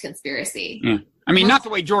internationalist conspiracy. Yeah. Not the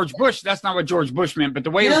way George Bush, that's not what George Bush meant, but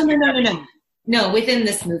the way... No, within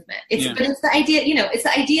this movement. But it's the idea, it's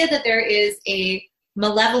the idea that there is a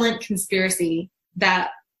malevolent conspiracy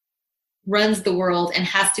that runs the world and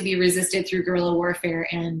has to be resisted through guerrilla warfare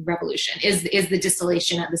and revolution is the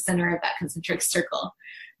distillation at the center of that concentric circle.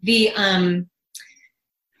 The other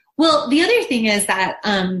thing is that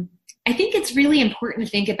I think it's really important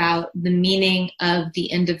to think about the meaning of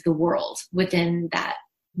the end of the world within that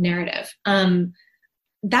narrative.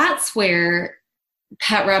 That's where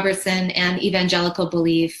Pat Robertson and evangelical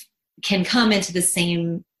belief can come into the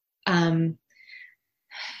same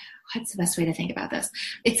what's the best way to think about this?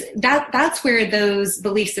 It's that's where those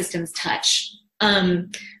belief systems touch.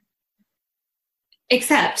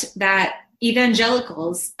 Except that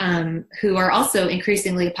evangelicals, who are also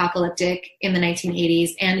increasingly apocalyptic in the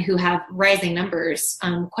 1980s and who have rising numbers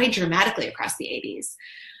quite dramatically across the 80s,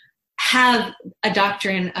 have a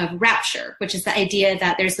doctrine of rapture, which is the idea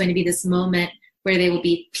that there's going to be this moment where they will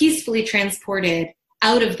be peacefully transported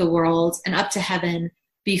out of the world and up to heaven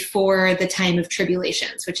before the time of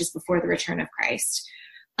tribulations, which is before the return of Christ.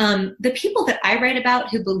 The people that I write about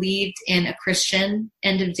who believed in a Christian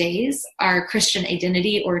end of days are Christian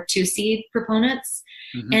identity or two-seed proponents.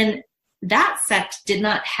 Mm-hmm. And that sect did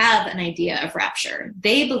not have an idea of rapture.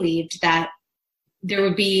 They believed that they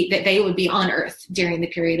would be on earth during the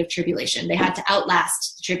period of tribulation. They had to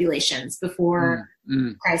outlast the tribulations before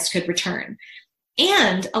Christ could return.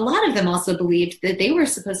 And a lot of them also believed that they were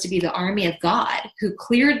supposed to be the army of God who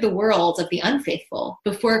cleared the world of the unfaithful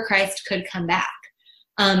before Christ could come back.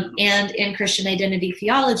 And in Christian identity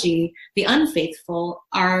theology, the unfaithful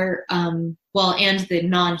are, and the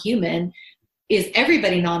non-human is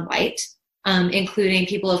everybody non-white, including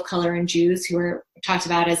people of color and Jews who are talked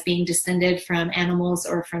about as being descended from animals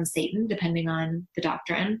or from Satan, depending on the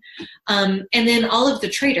doctrine. And then all of the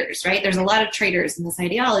traitors, right? There's a lot of traitors in this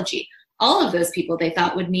ideology. All of those people they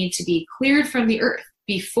thought would need to be cleared from the earth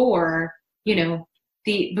before,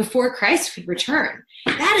 before Christ could return.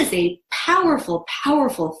 That is a powerful,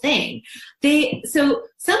 powerful thing. So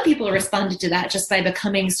some people responded to that just by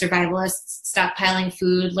becoming survivalists, stockpiling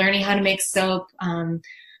food, learning how to make soap,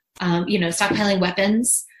 stockpiling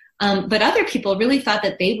weapons. But other people really thought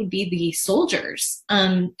that they would be the soldiers.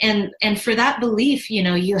 And for that belief,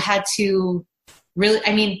 you had to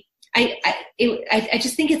really, I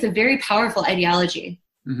just think it's a very powerful ideology.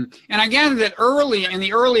 Mm-hmm. And I gather that in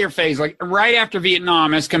the earlier phase, like right after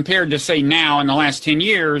Vietnam, as compared to, say, now in the last 10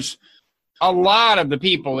 years, a lot of the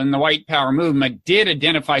people in the white power movement did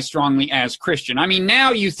identify strongly as Christian. I mean,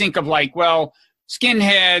 now you think of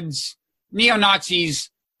skinheads,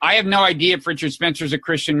 neo-Nazis. I have no idea if Richard Spencer's a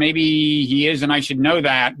Christian. Maybe he is, and I should know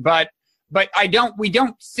that. But we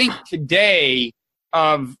don't think today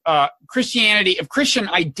of Christianity, of Christian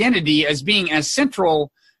identity as being as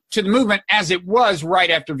central to the movement as it was right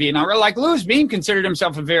after Vietnam. Like Louis Beam considered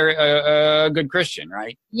himself a very good Christian,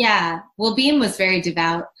 right? Yeah. Well, Beam was very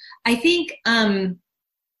devout. I think, that's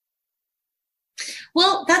one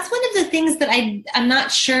of the things that I'm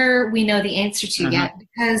not sure we know the answer to yet,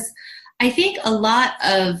 because I think a lot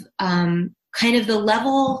of the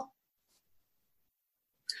level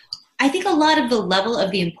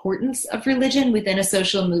of the importance of religion within a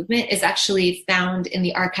social movement is actually found in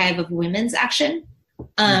the archive of women's action.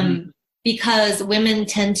 Because women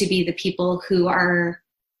tend to be the people who are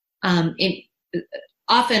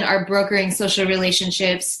often are brokering social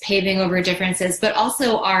relationships, paving over differences, but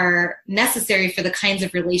also are necessary for the kinds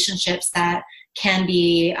of relationships that can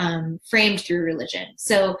be framed through religion.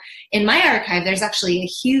 So in my archive, there's actually a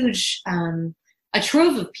huge, a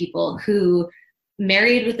trove of people who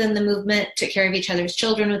married within the movement, took care of each other's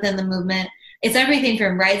children within the movement. It's everything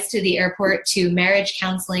from rides to the airport to marriage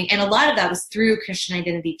counseling. And a lot of that was through Christian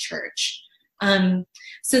Identity Church.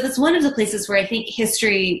 So that's one of the places where I think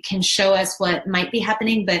history can show us what might be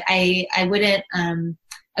happening, but I wouldn't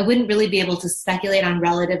really be able to speculate on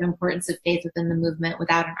relative importance of faith within the movement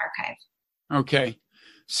without an archive. Okay.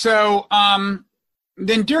 So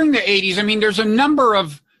then during the 80s, there's a number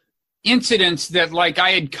of incidents that I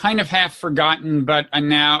had kind of half forgotten, but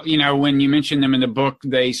now, when you mention them in the book,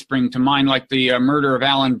 they spring to mind, like the murder of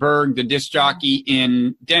Alan Berg, the disc jockey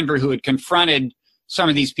in Denver who had confronted some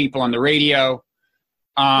of these people on the radio.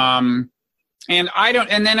 And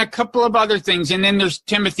then a couple of other things. And then there's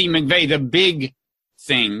Timothy McVeigh, the big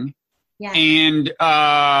thing. Yeah. And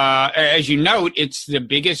as you note, it's the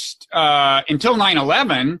biggest, until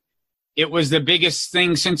 9/11, it was the biggest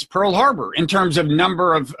thing since Pearl Harbor in terms of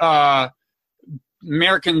number of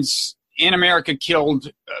Americans in America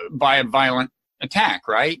killed by a violent attack,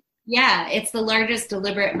 right? Yeah, it's the largest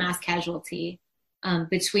deliberate mass casualty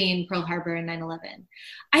between Pearl Harbor and 9/11.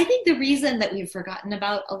 I think the reason that we've forgotten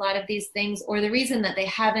about a lot of these things, or the reason that they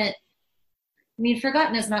haven't,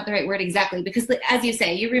 forgotten is not the right word exactly, because as you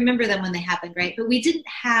say, you remember them when they happened, right? But we didn't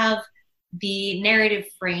have the narrative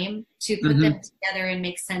frame to put them together and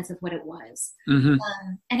make sense of what it was. And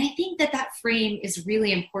I think that frame is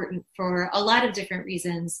really important for a lot of different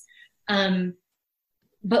reasons.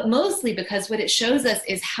 But mostly because what it shows us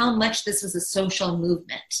is how much this was a social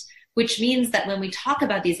movement, which means that when we talk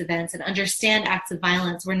about these events and understand acts of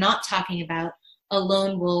violence, we're not talking about a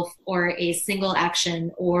lone wolf or a single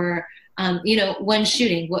action or, one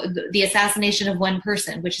shooting, the assassination of one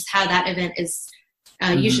person, which is how that event is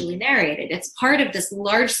usually narrated. It's part of this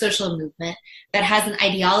large social movement that has an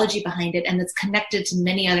ideology behind it and that's connected to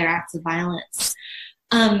many other acts of violence.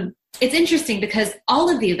 It's interesting because all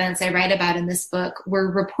of the events I write about in this book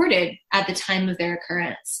were reported at the time of their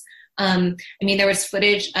occurrence. There was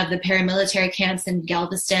footage of the paramilitary camps in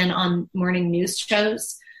Galveston on morning news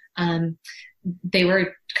shows. They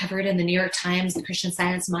were covered in the New York Times, the Christian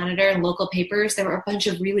Science Monitor, and local papers. There were a bunch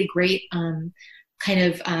of really great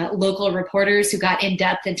local reporters who got in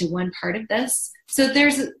depth into one part of this. So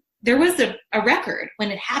there was a record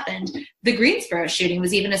when it happened. The Greensboro shooting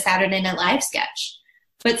was even a Saturday Night Live sketch.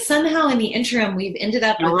 But somehow in the interim, we've ended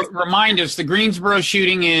up with remind us, the Greensboro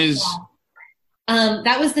shooting is...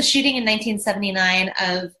 that was the shooting in 1979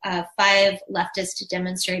 of 5 leftist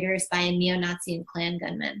demonstrators by a neo-Nazi and Klan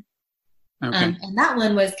gunman. Okay. And that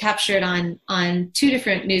one was captured on 2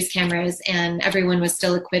 different news cameras, and everyone was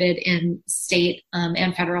still acquitted in state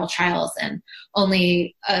and federal trials, and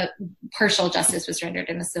only partial justice was rendered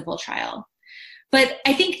in a civil trial. But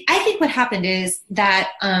I think what happened is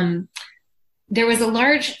that there was a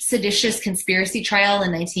large seditious conspiracy trial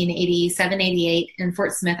in 1987-88 in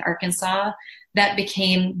Fort Smith, Arkansas, that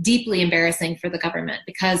became deeply embarrassing for the government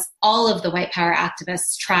because all of the white power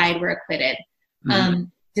activists tried were acquitted,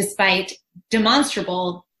 despite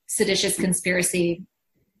demonstrable seditious conspiracy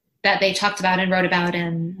that they talked about and wrote about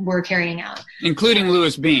and were carrying out. Including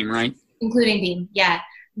Louis Beam, right? Including Beam, yeah.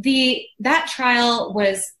 That trial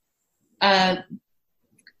was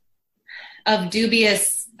of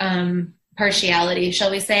dubious partiality, shall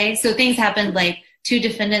we say. So things happened like 2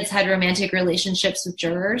 defendants had romantic relationships with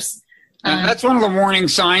jurors. That's one of the warning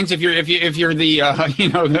signs. If you're the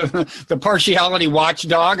the partiality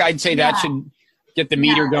watchdog, I'd say that should get the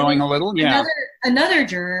meter going a little. Yeah. Another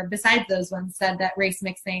juror, besides those ones, said that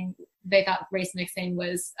they thought race mixing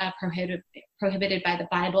was prohibited by the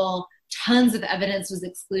Bible. Tons of evidence was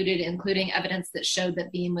excluded, including evidence that showed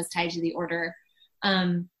that Beam was tied to the order.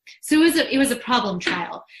 So it was a problem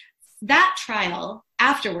trial. That trial,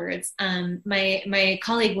 afterwards, my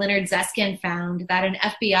colleague Leonard Zeskin found that an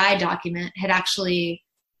FBI document had actually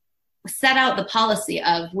set out the policy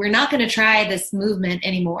of, we're not going to try this movement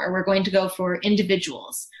anymore. We're going to go for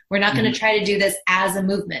individuals. We're not going to try to do this as a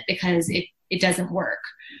movement because it doesn't work.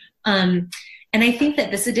 And I think that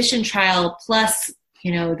the sedition trial plus,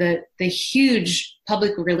 the huge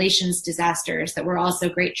public relations disasters that were also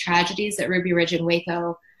great tragedies at Ruby Ridge and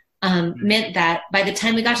Waco meant that by the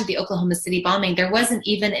time we got to the Oklahoma City bombing, there wasn't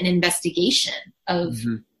even an investigation of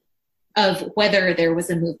whether there was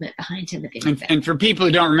a movement behind him. And for people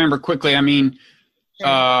who don't remember quickly, I mean,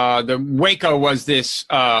 the Waco was this,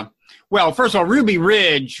 well, first of all, Ruby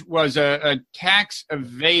Ridge was a tax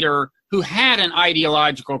evader who had an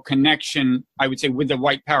ideological connection, I would say, with the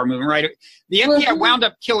white power movement, right? The FBI wound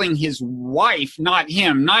up killing his wife, not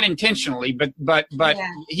him, not intentionally, but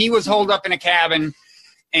he was holed up in a cabin.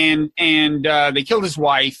 And they killed his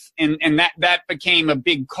wife, and that became a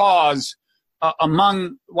big cause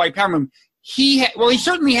among white power movement. He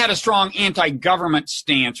certainly had a strong anti-government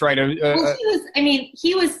stance, right? I think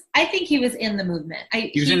he was in the movement.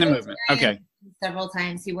 He was in the movement. Okay. Several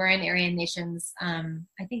times he wore an Aryan Nations,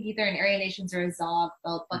 I think either an Aryan Nations or a Zog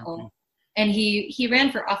belt buckle. Okay. And he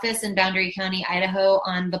ran for office in Boundary County, Idaho,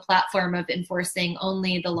 on the platform of enforcing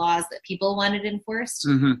only the laws that people wanted enforced,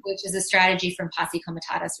 which is a strategy from Posse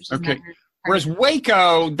Comitatus, which is another. Whereas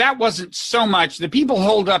Waco, that wasn't so much. The people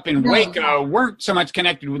holed up in Waco weren't so much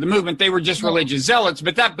connected with the movement. They were just religious zealots.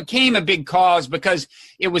 But that became a big cause because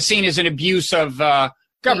it was seen as an abuse of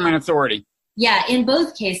government authority. Yeah, in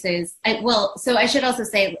both cases. So I should also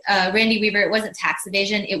say, Randy Weaver, it wasn't tax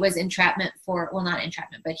evasion. It was entrapment not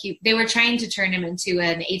entrapment, but they were trying to turn him into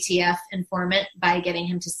an ATF informant by getting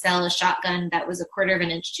him to sell a shotgun that was 1/4 of an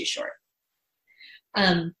inch too short.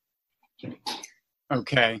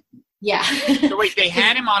 Okay. Yeah. So wait, they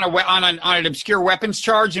had him on an obscure weapons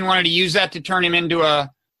charge and wanted to use that to turn him into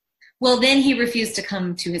a... Well, then he refused to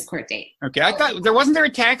come to his court date. Okay, I thought wasn't there a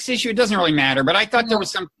tax issue? It doesn't really matter, but I thought there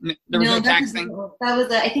was no tax thing.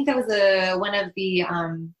 I think that was one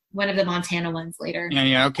of the Montana ones later.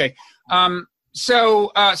 Yeah, okay.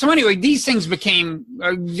 So anyway, these things became.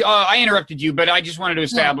 I interrupted you, but I just wanted to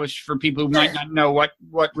establish for people who might not know what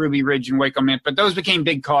Ruby Ridge and Waco meant, but those became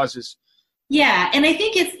big causes. Yeah, and I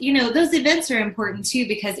think it's those events are important too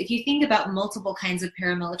because if you think about multiple kinds of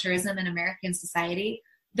paramilitarism in American society.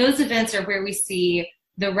 Those events are where we see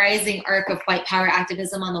the rising arc of white power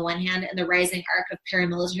activism on the one hand and the rising arc of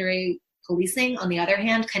paramilitary policing on the other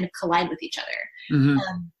hand kind of collide with each other.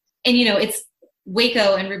 It's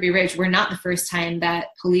Waco and Ruby Ridge were not the first time that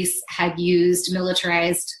police had used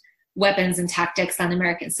militarized weapons and tactics on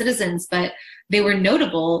American citizens, but they were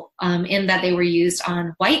notable in that they were used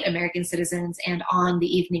on white American citizens and on the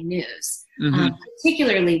evening news.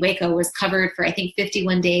 Particularly Waco was covered for, I think,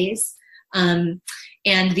 51 days.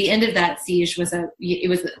 And the end of that siege was like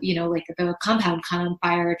the compound caught on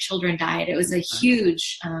fire, children died. It was a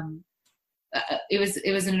huge, it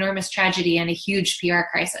was an enormous tragedy and a huge PR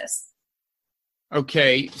crisis.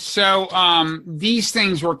 Okay, so these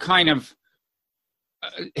things were kind of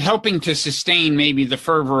helping to sustain maybe the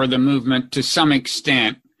fervor of the movement to some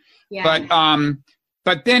extent. Yeah.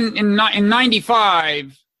 But then in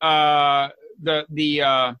 95,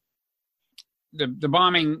 the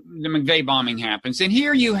bombing, the McVeigh bombing happens. And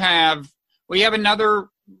here we have another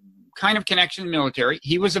kind of connection to the military.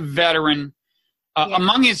 He was a veteran.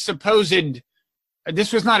 Among his supposed,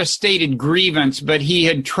 this was not a stated grievance, but he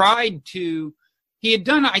had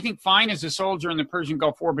done, I think, fine as a soldier in the Persian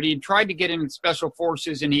Gulf War, but he had tried to get into special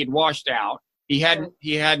forces and he had washed out. He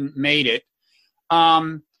hadn't made it.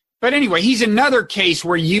 But anyway, he's another case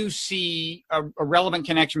where you see a relevant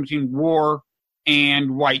connection between war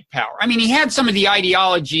and white power. I mean, he had some of the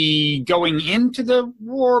ideology going into the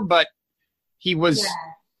war, but he was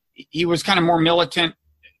kind of more militant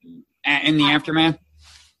in the aftermath.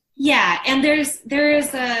 Yeah, and there's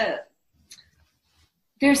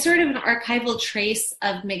sort of an archival trace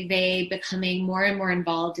of McVeigh becoming more and more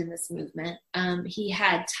involved in this movement. He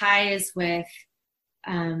had ties with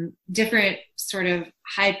different sort of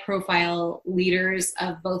high-profile leaders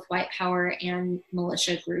of both white power and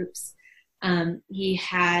militia groups. He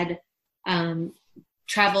had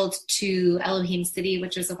traveled to Elohim City,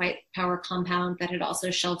 which was a white power compound that had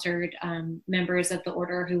also sheltered members of the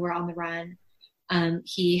order who were on the run.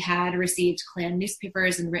 He had received Klan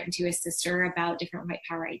newspapers and written to his sister about different white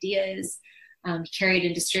power ideas. He carried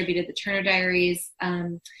and distributed the Turner Diaries.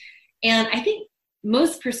 And I think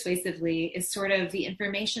most persuasively is sort of the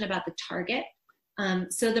information about the target.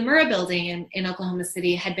 So the Murrah building in Oklahoma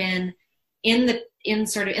City had been in the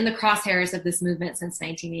crosshairs of this movement since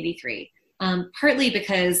 1983, partly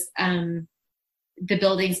because the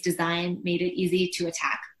building's design made it easy to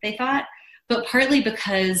attack, they thought, but partly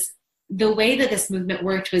because the way that this movement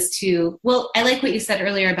worked was I like what you said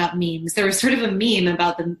earlier about memes. There was sort of a meme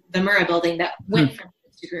about the Murrah building that went from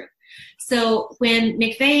group to group. So when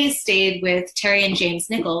McVeigh stayed with Terry and James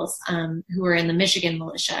Nichols, who were in the Michigan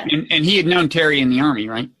militia. And he had known Terry in the Army,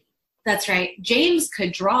 right? That's right. James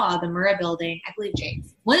could draw the Murrah building. I believe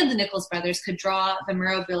James, one of the Nichols brothers, could draw the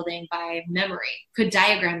Murrah building by memory, could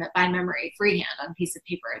diagram it by memory, freehand on a piece of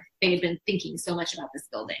paper. They had been thinking so much about this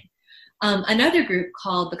building. Another group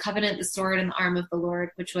called the Covenant, the Sword, and the Arm of the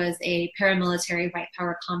Lord, which was a paramilitary white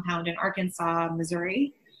power compound in Arkansas,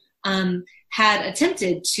 Missouri, had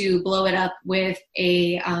attempted to blow it up with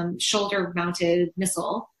a shoulder-mounted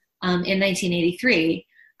missile in 1983,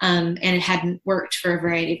 and it hadn't worked for a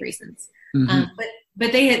variety of reasons. Mm-hmm.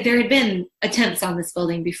 But there had been attempts on this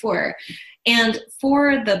building before. And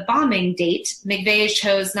for the bombing date, McVeigh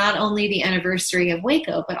chose not only the anniversary of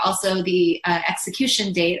Waco, but also the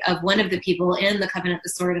execution date of one of the people in the Covenant, the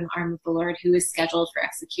Sword, and the Arm of the Lord who is scheduled for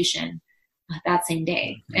execution that same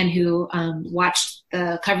day, and who watched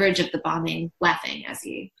the coverage of the bombing laughing as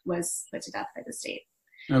he was put to death by the state.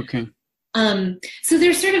 Okay. So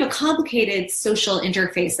there's sort of a complicated social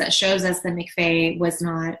interface that shows us that McVeigh was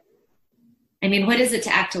not, I mean, what is it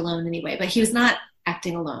to act alone anyway? But he was not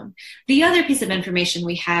acting alone. The other piece of information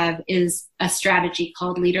we have is a strategy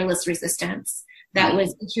called leaderless resistance that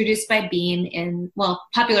was introduced by Beam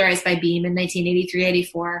popularized by Beam in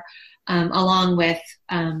 1983-84, along with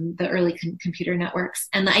the early computer networks.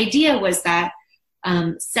 And the idea was that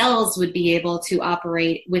cells would be able to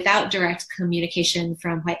operate without direct communication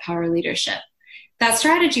from white power leadership. That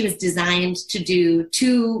strategy was designed to do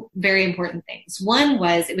two very important things. One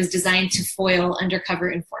was it was designed to foil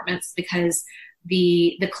undercover informants, because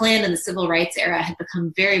the Klan in the civil rights era had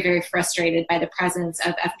become very, very frustrated by the presence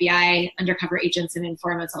of FBI undercover agents and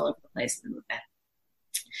informants all over the place in the movement.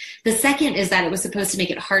 The second is that it was supposed to make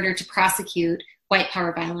it harder to prosecute white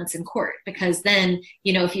power violence in court, because then,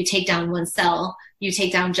 if you take down one cell, you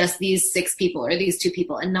take down just these 6 people or these 2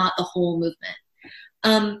 people and not the whole movement.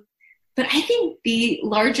 But I think the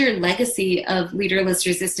larger legacy of leaderless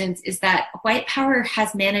resistance is that white power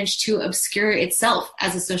has managed to obscure itself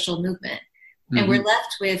as a social movement. Mm-hmm. And we're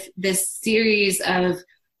left with this series of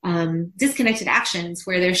disconnected actions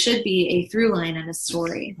where there should be a through line and a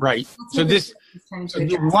story. Right. So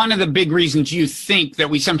one of the big reasons you think that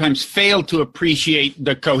we sometimes fail to appreciate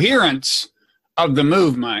the coherence of the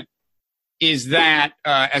movement is that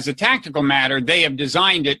as a tactical matter, they have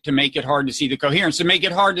designed it to make it hard to see the coherence, to make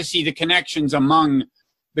it hard to see the connections among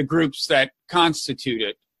the groups that constitute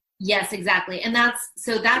it. Yes, exactly. And that's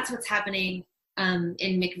what's happening in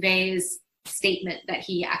McVeigh's statement that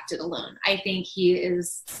he acted alone. I think he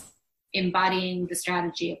is embodying the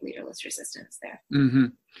strategy of leaderless resistance there. Mm-hmm.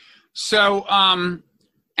 So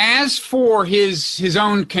as for his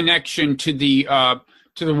own connection to the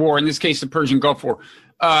war, in this case, the Persian Gulf War,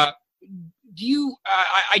 I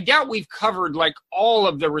doubt we've covered like all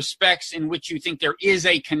of the respects in which you think there is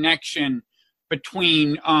a connection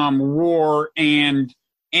between war and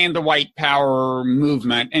the white power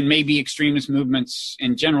movement, and maybe extremist movements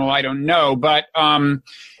in general. I don't know. But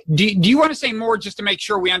do you want to say more just to make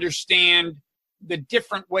sure we understand the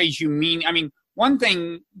different ways you mean. I mean, one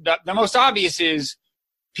thing, the most obvious is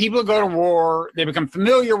people go to war, they become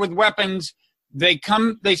familiar with weapons, they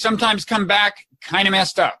sometimes come back kind of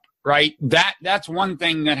messed up, right? That's one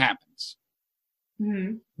thing that happens.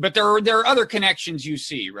 Mm-hmm. But there are other connections you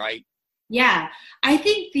see, right? Yeah, I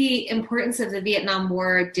think the importance of the Vietnam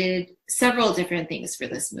War did several different things for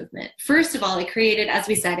this movement. First of all, it created, as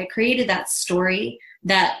we said, it created that story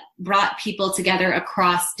that brought people together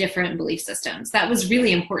across different belief systems. That was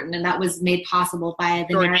really important, and that was made possible by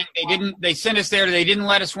the narrative. They sent us there, they didn't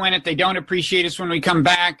let us win it, they don't appreciate us when we come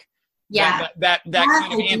back. Yeah. That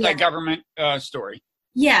kind of anti-government story.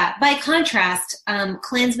 Yeah. By contrast,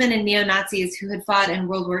 Klansmen and neo-Nazis who had fought in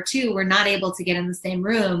World War II were not able to get in the same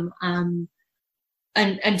room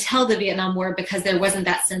until the Vietnam War because there wasn't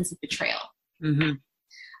that sense of betrayal.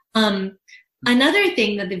 Mm-hmm. Another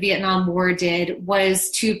thing that the Vietnam War did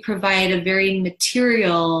was to provide a very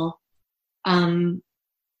material,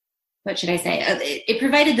 what should I say? It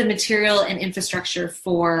provided the material and infrastructure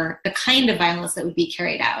for the kind of violence that would be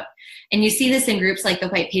carried out. And you see this in groups like the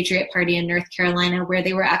White Patriot Party in North Carolina, where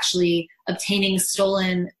they were actually obtaining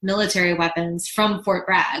stolen military weapons from Fort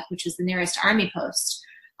Bragg, which is the nearest army post,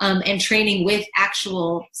 and training with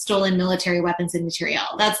actual stolen military weapons and material.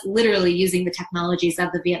 That's literally using the technologies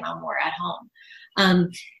of the Vietnam War at home.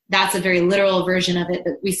 That's a very literal version of it,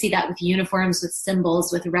 but we see that with uniforms, with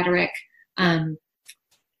symbols, with rhetoric, even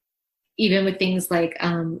with things like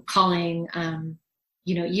calling,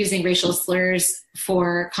 using racial slurs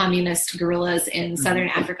for communist guerrillas in Southern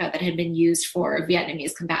Africa that had been used for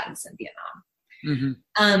Vietnamese combatants in Vietnam.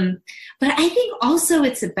 Mm-hmm. But I think also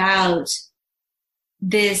it's about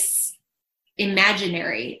this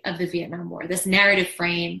imaginary of the Vietnam War, this narrative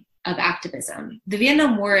frame of activism. The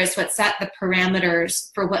Vietnam War is what set the parameters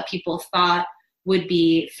for what people thought would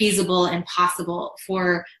be feasible and possible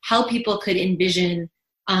for how people could envision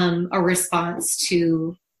a response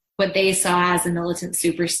to what they saw as a militant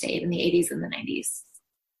superstate in the 80s and the 90s.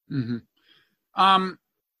 Mm-hmm.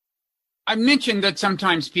 I mentioned that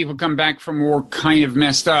sometimes people come back from war kind of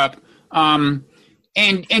messed up. And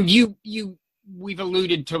we've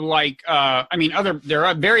alluded to there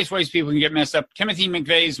are various ways people can get messed up. Timothy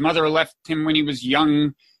McVeigh's mother left him when he was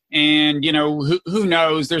young, and who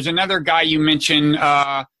knows? There's another guy you mentioned,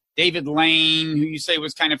 David Lane, who you say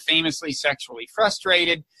was kind of famously sexually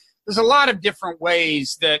frustrated. There's a lot of different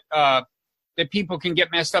ways that people can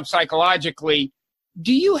get messed up psychologically.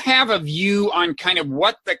 Do you have a view on kind of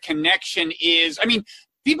what the connection is? I mean,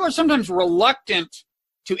 people are sometimes reluctant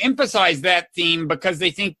to emphasize that theme because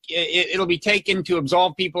they think it'll be taken to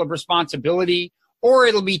absolve people of responsibility, or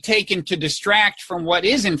it'll be taken to distract from what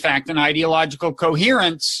is, in fact, an ideological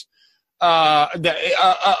coherence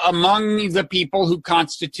among the people who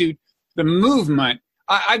constitute the movement.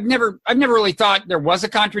 I've never really thought there was a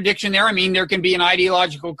contradiction there. I mean, there can be an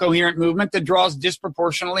ideological coherent movement that draws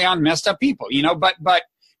disproportionately on messed up people, but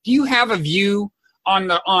do you have a view on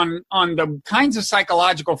the kinds of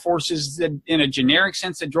psychological forces that, in a generic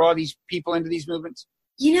sense, that draw these people into these movements?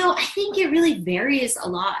 I think it really varies a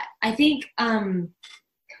lot. I think, and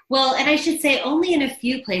I should say only in a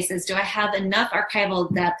few places do I have enough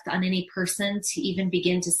archival depth on any person to even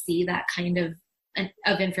begin to see that kind of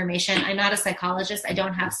information. I'm not a psychologist. I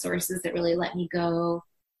don't have sources that really let me go,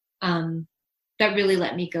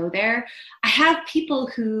 there. I have people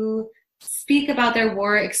who speak about their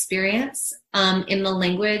war experience in the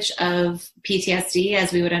language of PTSD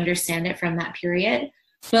as we would understand it from that period.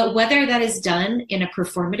 But whether that is done in a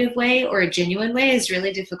performative way or a genuine way is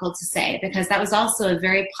really difficult to say, because that was also a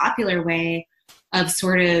very popular way of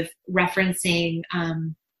sort of referencing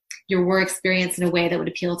your war experience in a way that would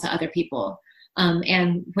appeal to other people.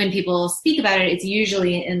 And when people speak about it, it's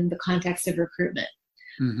usually in the context of recruitment.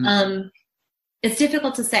 Mm-hmm. It's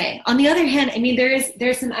difficult to say. On the other hand, I mean,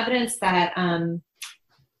 there's some evidence that I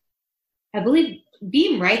believe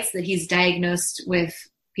Beam writes that he's diagnosed with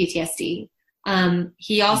PTSD.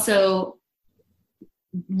 He also,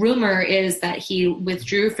 rumor is that he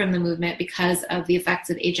withdrew from the movement because of the effects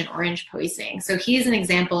of Agent Orange poisoning. So he's an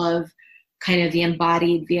example of kind of the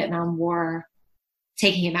embodied Vietnam War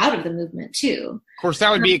taking him out of the movement too. Of course, that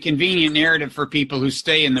would be a convenient narrative for people who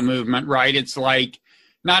stay in the movement, right? It's like,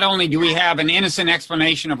 not only do we have an innocent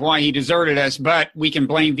explanation of why he deserted us, but we can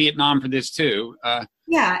blame Vietnam for this too.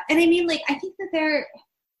 Yeah, and I mean, I think that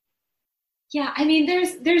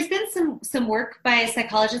there's been some work by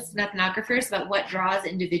psychologists and ethnographers about what draws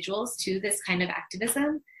individuals to this kind of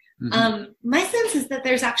activism. Mm-hmm. My sense is that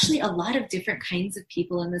there's actually a lot of different kinds of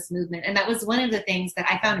people in this movement, and that was one of the things that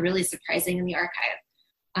I found really surprising in the archive.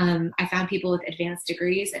 I found people with advanced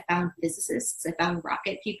degrees. I found physicists. I found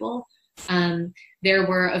rocket people. There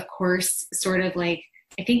were, of course, sort of like,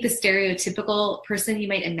 I think the stereotypical person you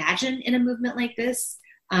might imagine in a movement like this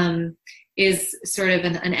is sort of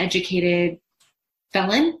an uneducated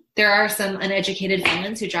felon. There are some uneducated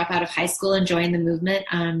felons who drop out of high school and join the movement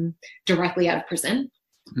directly out of prison.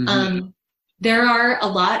 Mm-hmm. There are a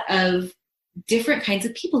lot of different kinds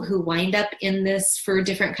of people who wind up in this for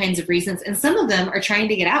different kinds of reasons. And some of them are trying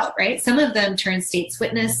to get out, right? Some of them turn state's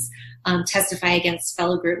witness, testify against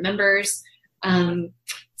fellow group members.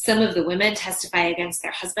 Some of the women testify against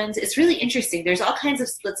their husbands. It's really interesting. There's all kinds of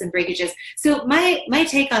splits and breakages. So my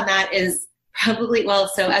take on that is probably, well,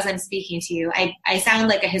 so as I'm speaking to you, I sound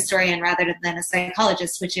like a historian rather than a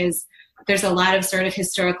psychologist, which is there's a lot of sort of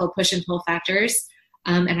historical push and pull factors.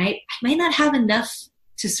 And I might not have enough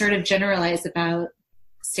to sort of generalize about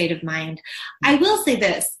state of mind. I will say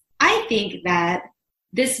this. I think that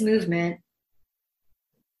this movement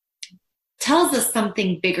tells us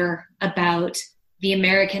something bigger about the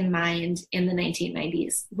American mind in the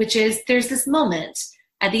 1990s, which is there's this moment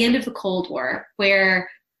at the end of the Cold War where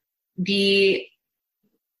a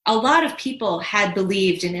lot of people had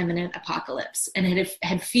believed in imminent apocalypse and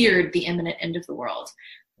had feared the imminent end of the world.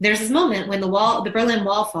 There's this moment when the Berlin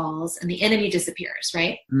Wall falls and the enemy disappears,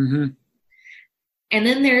 right? Mm-hmm. And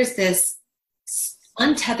then there's this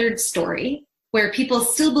untethered story where people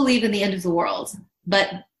still believe in the end of the world,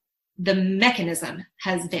 but the mechanism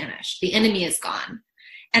has vanished. The enemy is gone.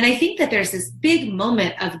 And I think that there's this big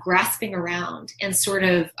moment of grasping around and sort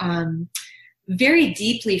of very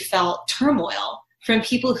deeply felt turmoil from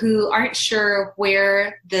people who aren't sure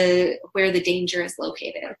where the danger is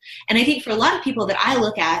located. And I think for a lot of people that I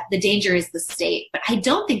look at, the danger is the state, but I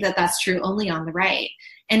don't think that that's true only on the right.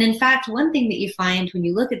 And in fact, one thing that you find when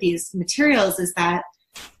you look at these materials is that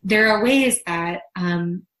there are ways that,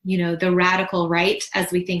 the radical right,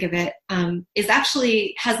 as we think of it, is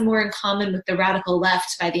actually has more in common with the radical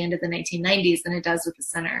left by the end of the 1990s than it does with the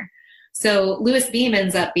center. So Louis Beam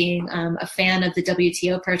ends up being a fan of the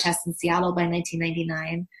WTO protests in Seattle by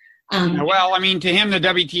 1999. Well, I mean, to him, the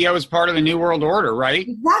WTO is part of the New World Order, right?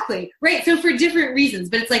 Exactly. Right. So for different reasons,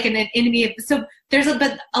 but it's like an enemy of, so there's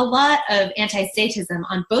a lot of anti-statism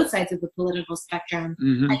on both sides of the political spectrum.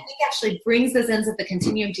 Mm-hmm. I think actually brings those ends of the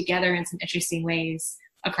continuum together in some interesting ways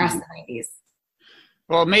across the 90s.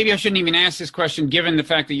 Well, maybe I shouldn't even ask this question, given the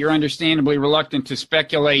fact that you're understandably reluctant to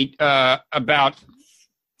speculate about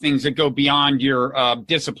things that go beyond your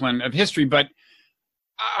discipline of history, but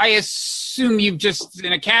I assume you've just,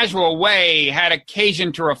 in a casual way, had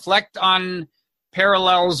occasion to reflect on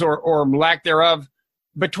parallels or lack thereof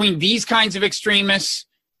between these kinds of extremists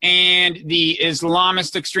and the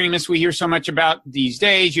Islamist extremists we hear so much about these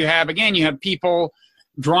days. You have people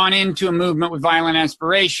drawn into a movement with violent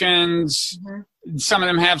aspirations. Mm-hmm. Some of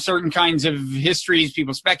them have certain kinds of histories.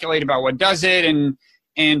 People speculate about what does it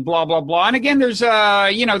and blah, blah, blah. And again, there's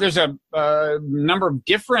a number of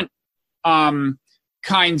different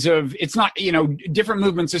kinds of, it's not, different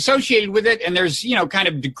movements associated with it. And there's, kind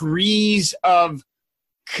of degrees of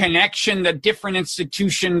connection that different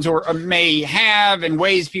institutions or may have and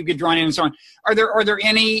ways people get drawn in and so on. Are there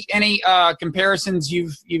any comparisons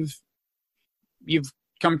you've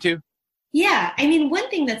come to? Yeah. I mean, one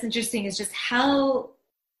thing that's interesting is just how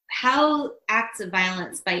acts of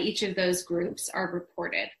violence by each of those groups are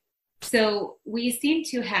reported. So we seem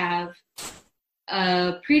to have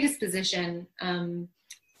a predisposition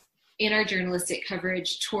in our journalistic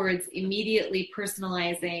coverage towards immediately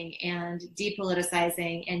personalizing and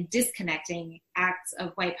depoliticizing and disconnecting acts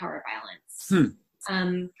of white power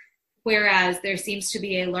violence. Whereas there seems to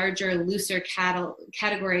be a larger, looser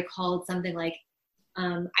category called something like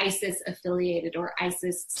ISIS affiliated or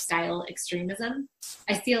ISIS style extremism.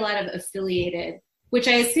 I see a lot of affiliated, which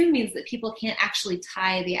I assume means that people can't actually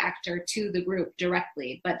tie the actor to the group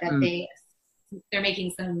directly, but that they're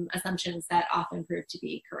making some assumptions that often prove to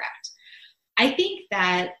be correct. I think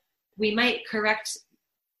that we might correct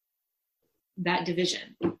that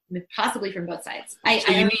division, possibly from both sides.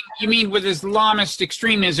 You mean with Islamist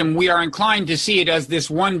extremism, we are inclined to see it as this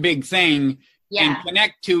one big thing and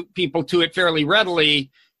connect to people to it fairly readily,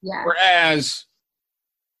 whereas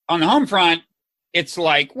on the home front, it's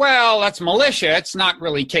like, well, that's militia. It's not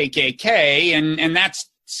really KKK, and that's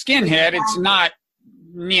skinhead. It's not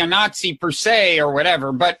neo-Nazi per se or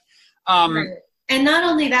whatever. But and not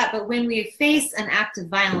only that, but when we face an act of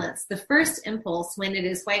violence, the first impulse when it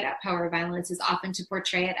is white power violence is often to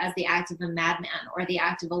portray it as the act of a madman or the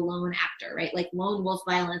act of a lone actor, right? Like lone wolf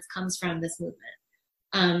violence comes from this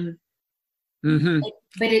movement. Mm-hmm.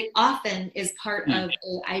 But it often is part of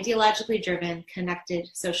an ideologically driven, connected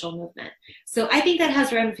social movement. So I think that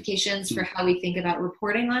has ramifications for how we think about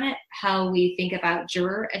reporting on it, how we think about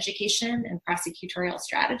juror education and prosecutorial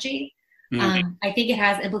strategy. I think it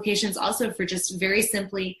has implications also for just very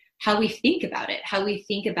simply how we think about it, how we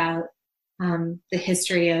think about the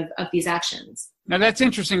history of these actions. Now that's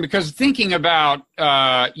interesting, because thinking about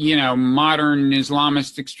modern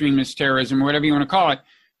Islamist extremist terrorism, or whatever you want to call it,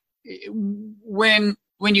 when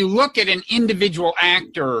you look at an individual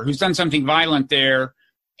actor who's done something violent there,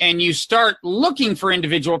 and you start looking for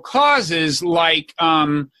individual causes, like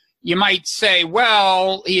you might say,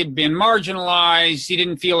 well, he had been marginalized, he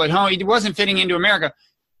didn't feel at home, he wasn't fitting into America.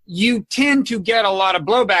 You tend to get a lot of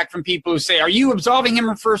blowback from people who say, are you absolving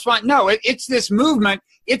him for response? No, it's this movement,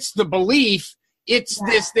 it's the belief, it's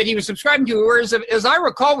this that he was subscribing to. Whereas, as I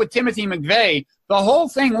recall with Timothy McVeigh, the whole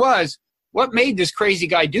thing was, what made this crazy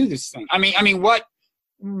guy do this thing? I mean,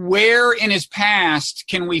 where in his past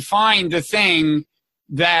can we find the thing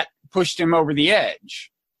that pushed him over the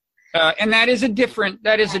edge? And that is a different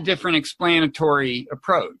explanatory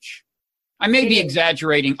approach. I may be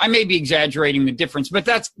exaggerating the difference, but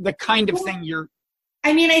that's the kind of thing you're.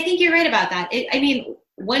 I think you're right about that.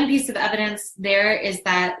 One piece of evidence there is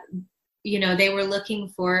that, they were looking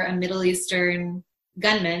for a Middle Eastern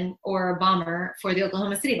gunman or a bomber for the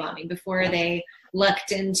Oklahoma City bombing before they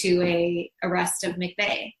lucked into a arrest of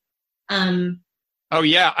McVeigh. Oh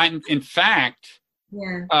yeah, in fact.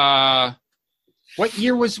 Yeah. What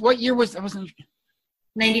year was that? Wasn't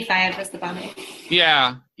 95 was the bombing.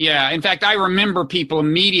 Yeah. In fact, I remember people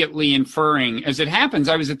immediately inferring, as it happens,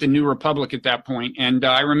 I was at the New Republic at that point, and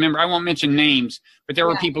I remember, I won't mention names, but there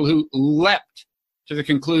were people who leapt to the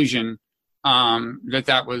conclusion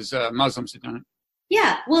that was Muslims had done it.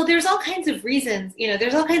 Yeah, well, there's all kinds of reasons,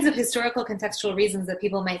 there's all kinds of historical contextual reasons that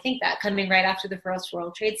people might think that, coming right after the First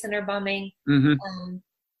World Trade Center bombing. Mm-hmm.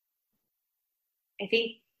 I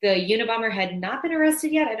think the Unabomber had not been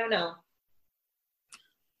arrested yet. I don't know.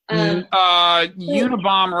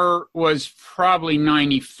 Unabomber was probably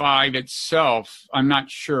 95 itself. I'm not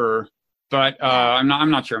sure, but I'm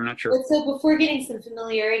not sure. But so before getting some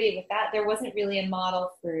familiarity with that, there wasn't really a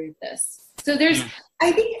model for this. So there's,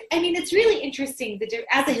 it's really interesting.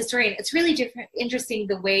 As a historian, it's really interesting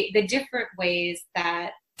the different ways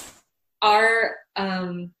that our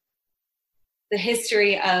the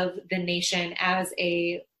history of the nation as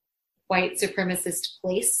a white supremacist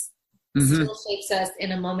place still shapes us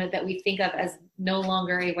in a moment that we think of as no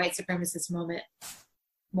longer a white supremacist moment,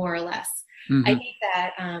 more or less. I think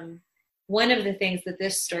that one of the things that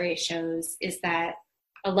this story shows is that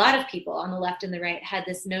a lot of people on the left and the right had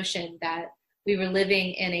this notion that we were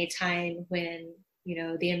living in a time when,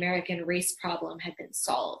 the American race problem had been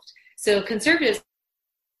solved. So conservatives,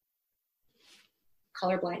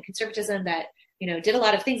 colorblind conservatism that, did a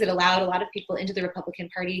lot of things that allowed a lot of people into the Republican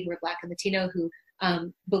Party who were Black and Latino, who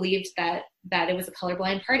believed that it was a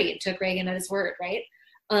colorblind party. It took Reagan at his word, right?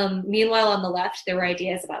 Meanwhile, on the left, there were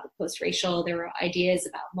ideas about the post-racial, there were ideas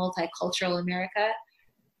about multicultural America.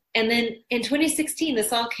 And then in 2016,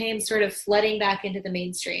 this all came sort of flooding back into the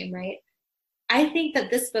mainstream, right? I think that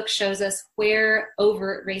this book shows us where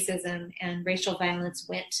overt racism and racial violence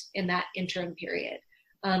went in that interim period.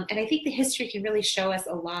 And I think the history can really show us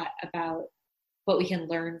a lot about what we can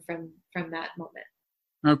learn from that moment.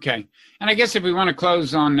 Okay. And I guess if we want to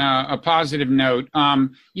close on a positive note,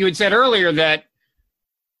 you had said earlier that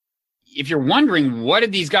if you're wondering what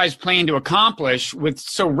did these guys plan to accomplish with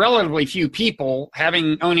so relatively few people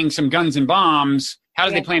owning some guns and bombs, how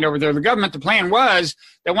did they plan to overthrow the government? The plan was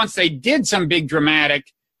that once they did some big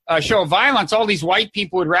dramatic show of violence, all these white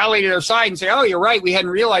people would rally to their side and say, oh, you're right, we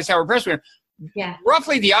hadn't realized how repressed we were. Yeah.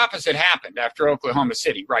 Roughly the opposite happened after Oklahoma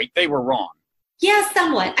City, right? They were wrong. Yeah,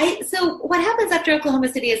 somewhat. So what happens after Oklahoma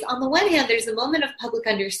City is, on the one hand, there's a moment of public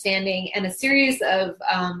understanding and a series of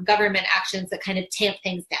government actions that kind of tamp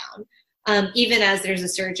things down, even as there's a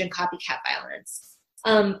surge in copycat violence.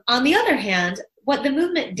 On the other hand, what the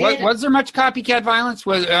movement did... Was there much copycat violence?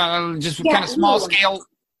 Was just kind of small scale?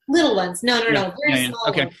 Little ones. No. Very small.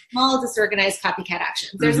 Okay. Small, disorganized copycat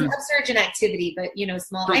actions. There's an upsurge in activity, but,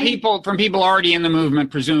 small. From people already in the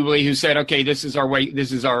movement, presumably, who said, okay, this is our way,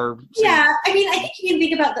 this is our... Yeah, I think you can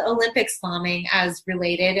think about the Olympics bombing as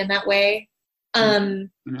related in that way. In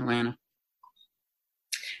Atlanta.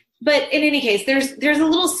 But in any case, there's a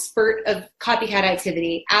little spurt of copycat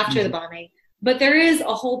activity after the bombing, but there is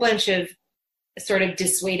a whole bunch of sort of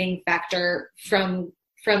dissuading factor from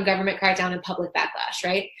government crackdown and public backlash,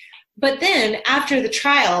 right? But then after the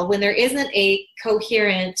trial, when there isn't a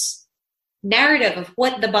coherent narrative of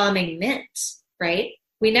what the bombing meant, right?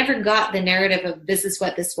 we never got the narrative of this is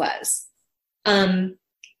what this was.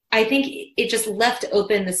 I think it just left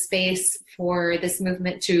open the space for this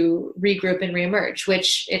movement to regroup and reemerge,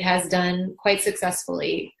 which it has done quite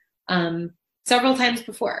successfully several times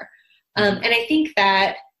before. And I think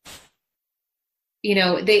that, you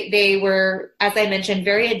know, they were, as I mentioned,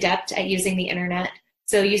 very adept at using the internet.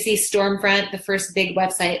 So you see Stormfront, the first big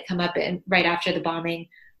website, come up right after the bombing.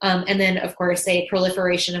 And then, of course, a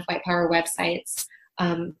proliferation of white power websites.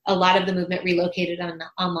 A lot of the movement relocated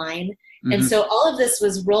online. Mm-hmm. And so all of this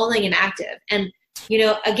was rolling and active. And, you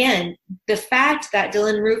know, again, the fact that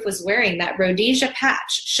Dylann Roof was wearing that Rhodesia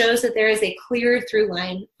patch shows that there is a clear through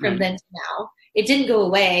line from then to now. It didn't go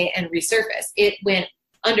away and resurface. It went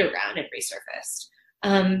underground and resurfaced.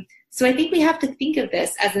 So I think we have to think of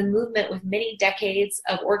this as a movement with many decades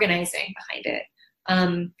of organizing behind it,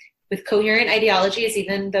 with coherent ideologies,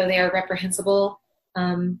 even though they are reprehensible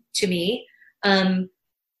to me.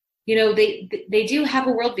 You know, they do have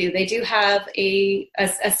a worldview. They do have a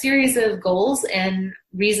series of goals and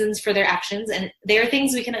reasons for their actions, and they are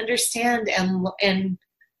things we can understand and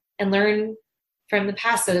learn from the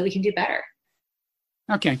past so that we can do better.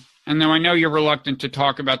 Okay. And now I know you're reluctant to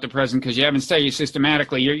talk about the present because you haven't studied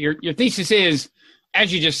systematically. Your thesis is,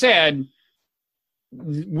 as you just said,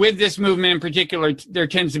 with this movement in particular, there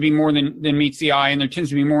tends to be more than meets the eye, and there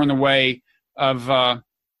tends to be more in the way of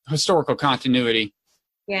historical continuity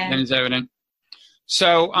than is evident.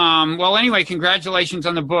 So, well, anyway, congratulations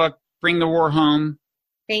on the book, Bring the War Home.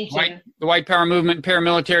 Thank you. The White Power Movement,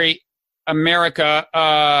 Paramilitary America,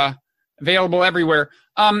 available everywhere.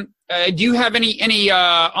 Do you have any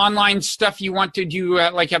online stuff you want to do?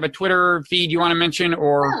 Like have a Twitter feed you want to mention,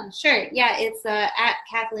 or? Oh, sure. Yeah, it's at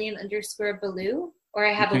Kathleen_Belew, or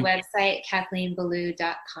I have a website,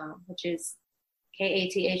 KathleenBelew.com, which is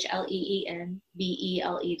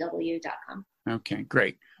KathleenBelew.com. Okay,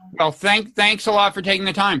 great. Well, thanks a lot for taking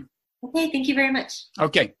the time. Okay, thank you very much.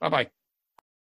 Okay, bye-bye.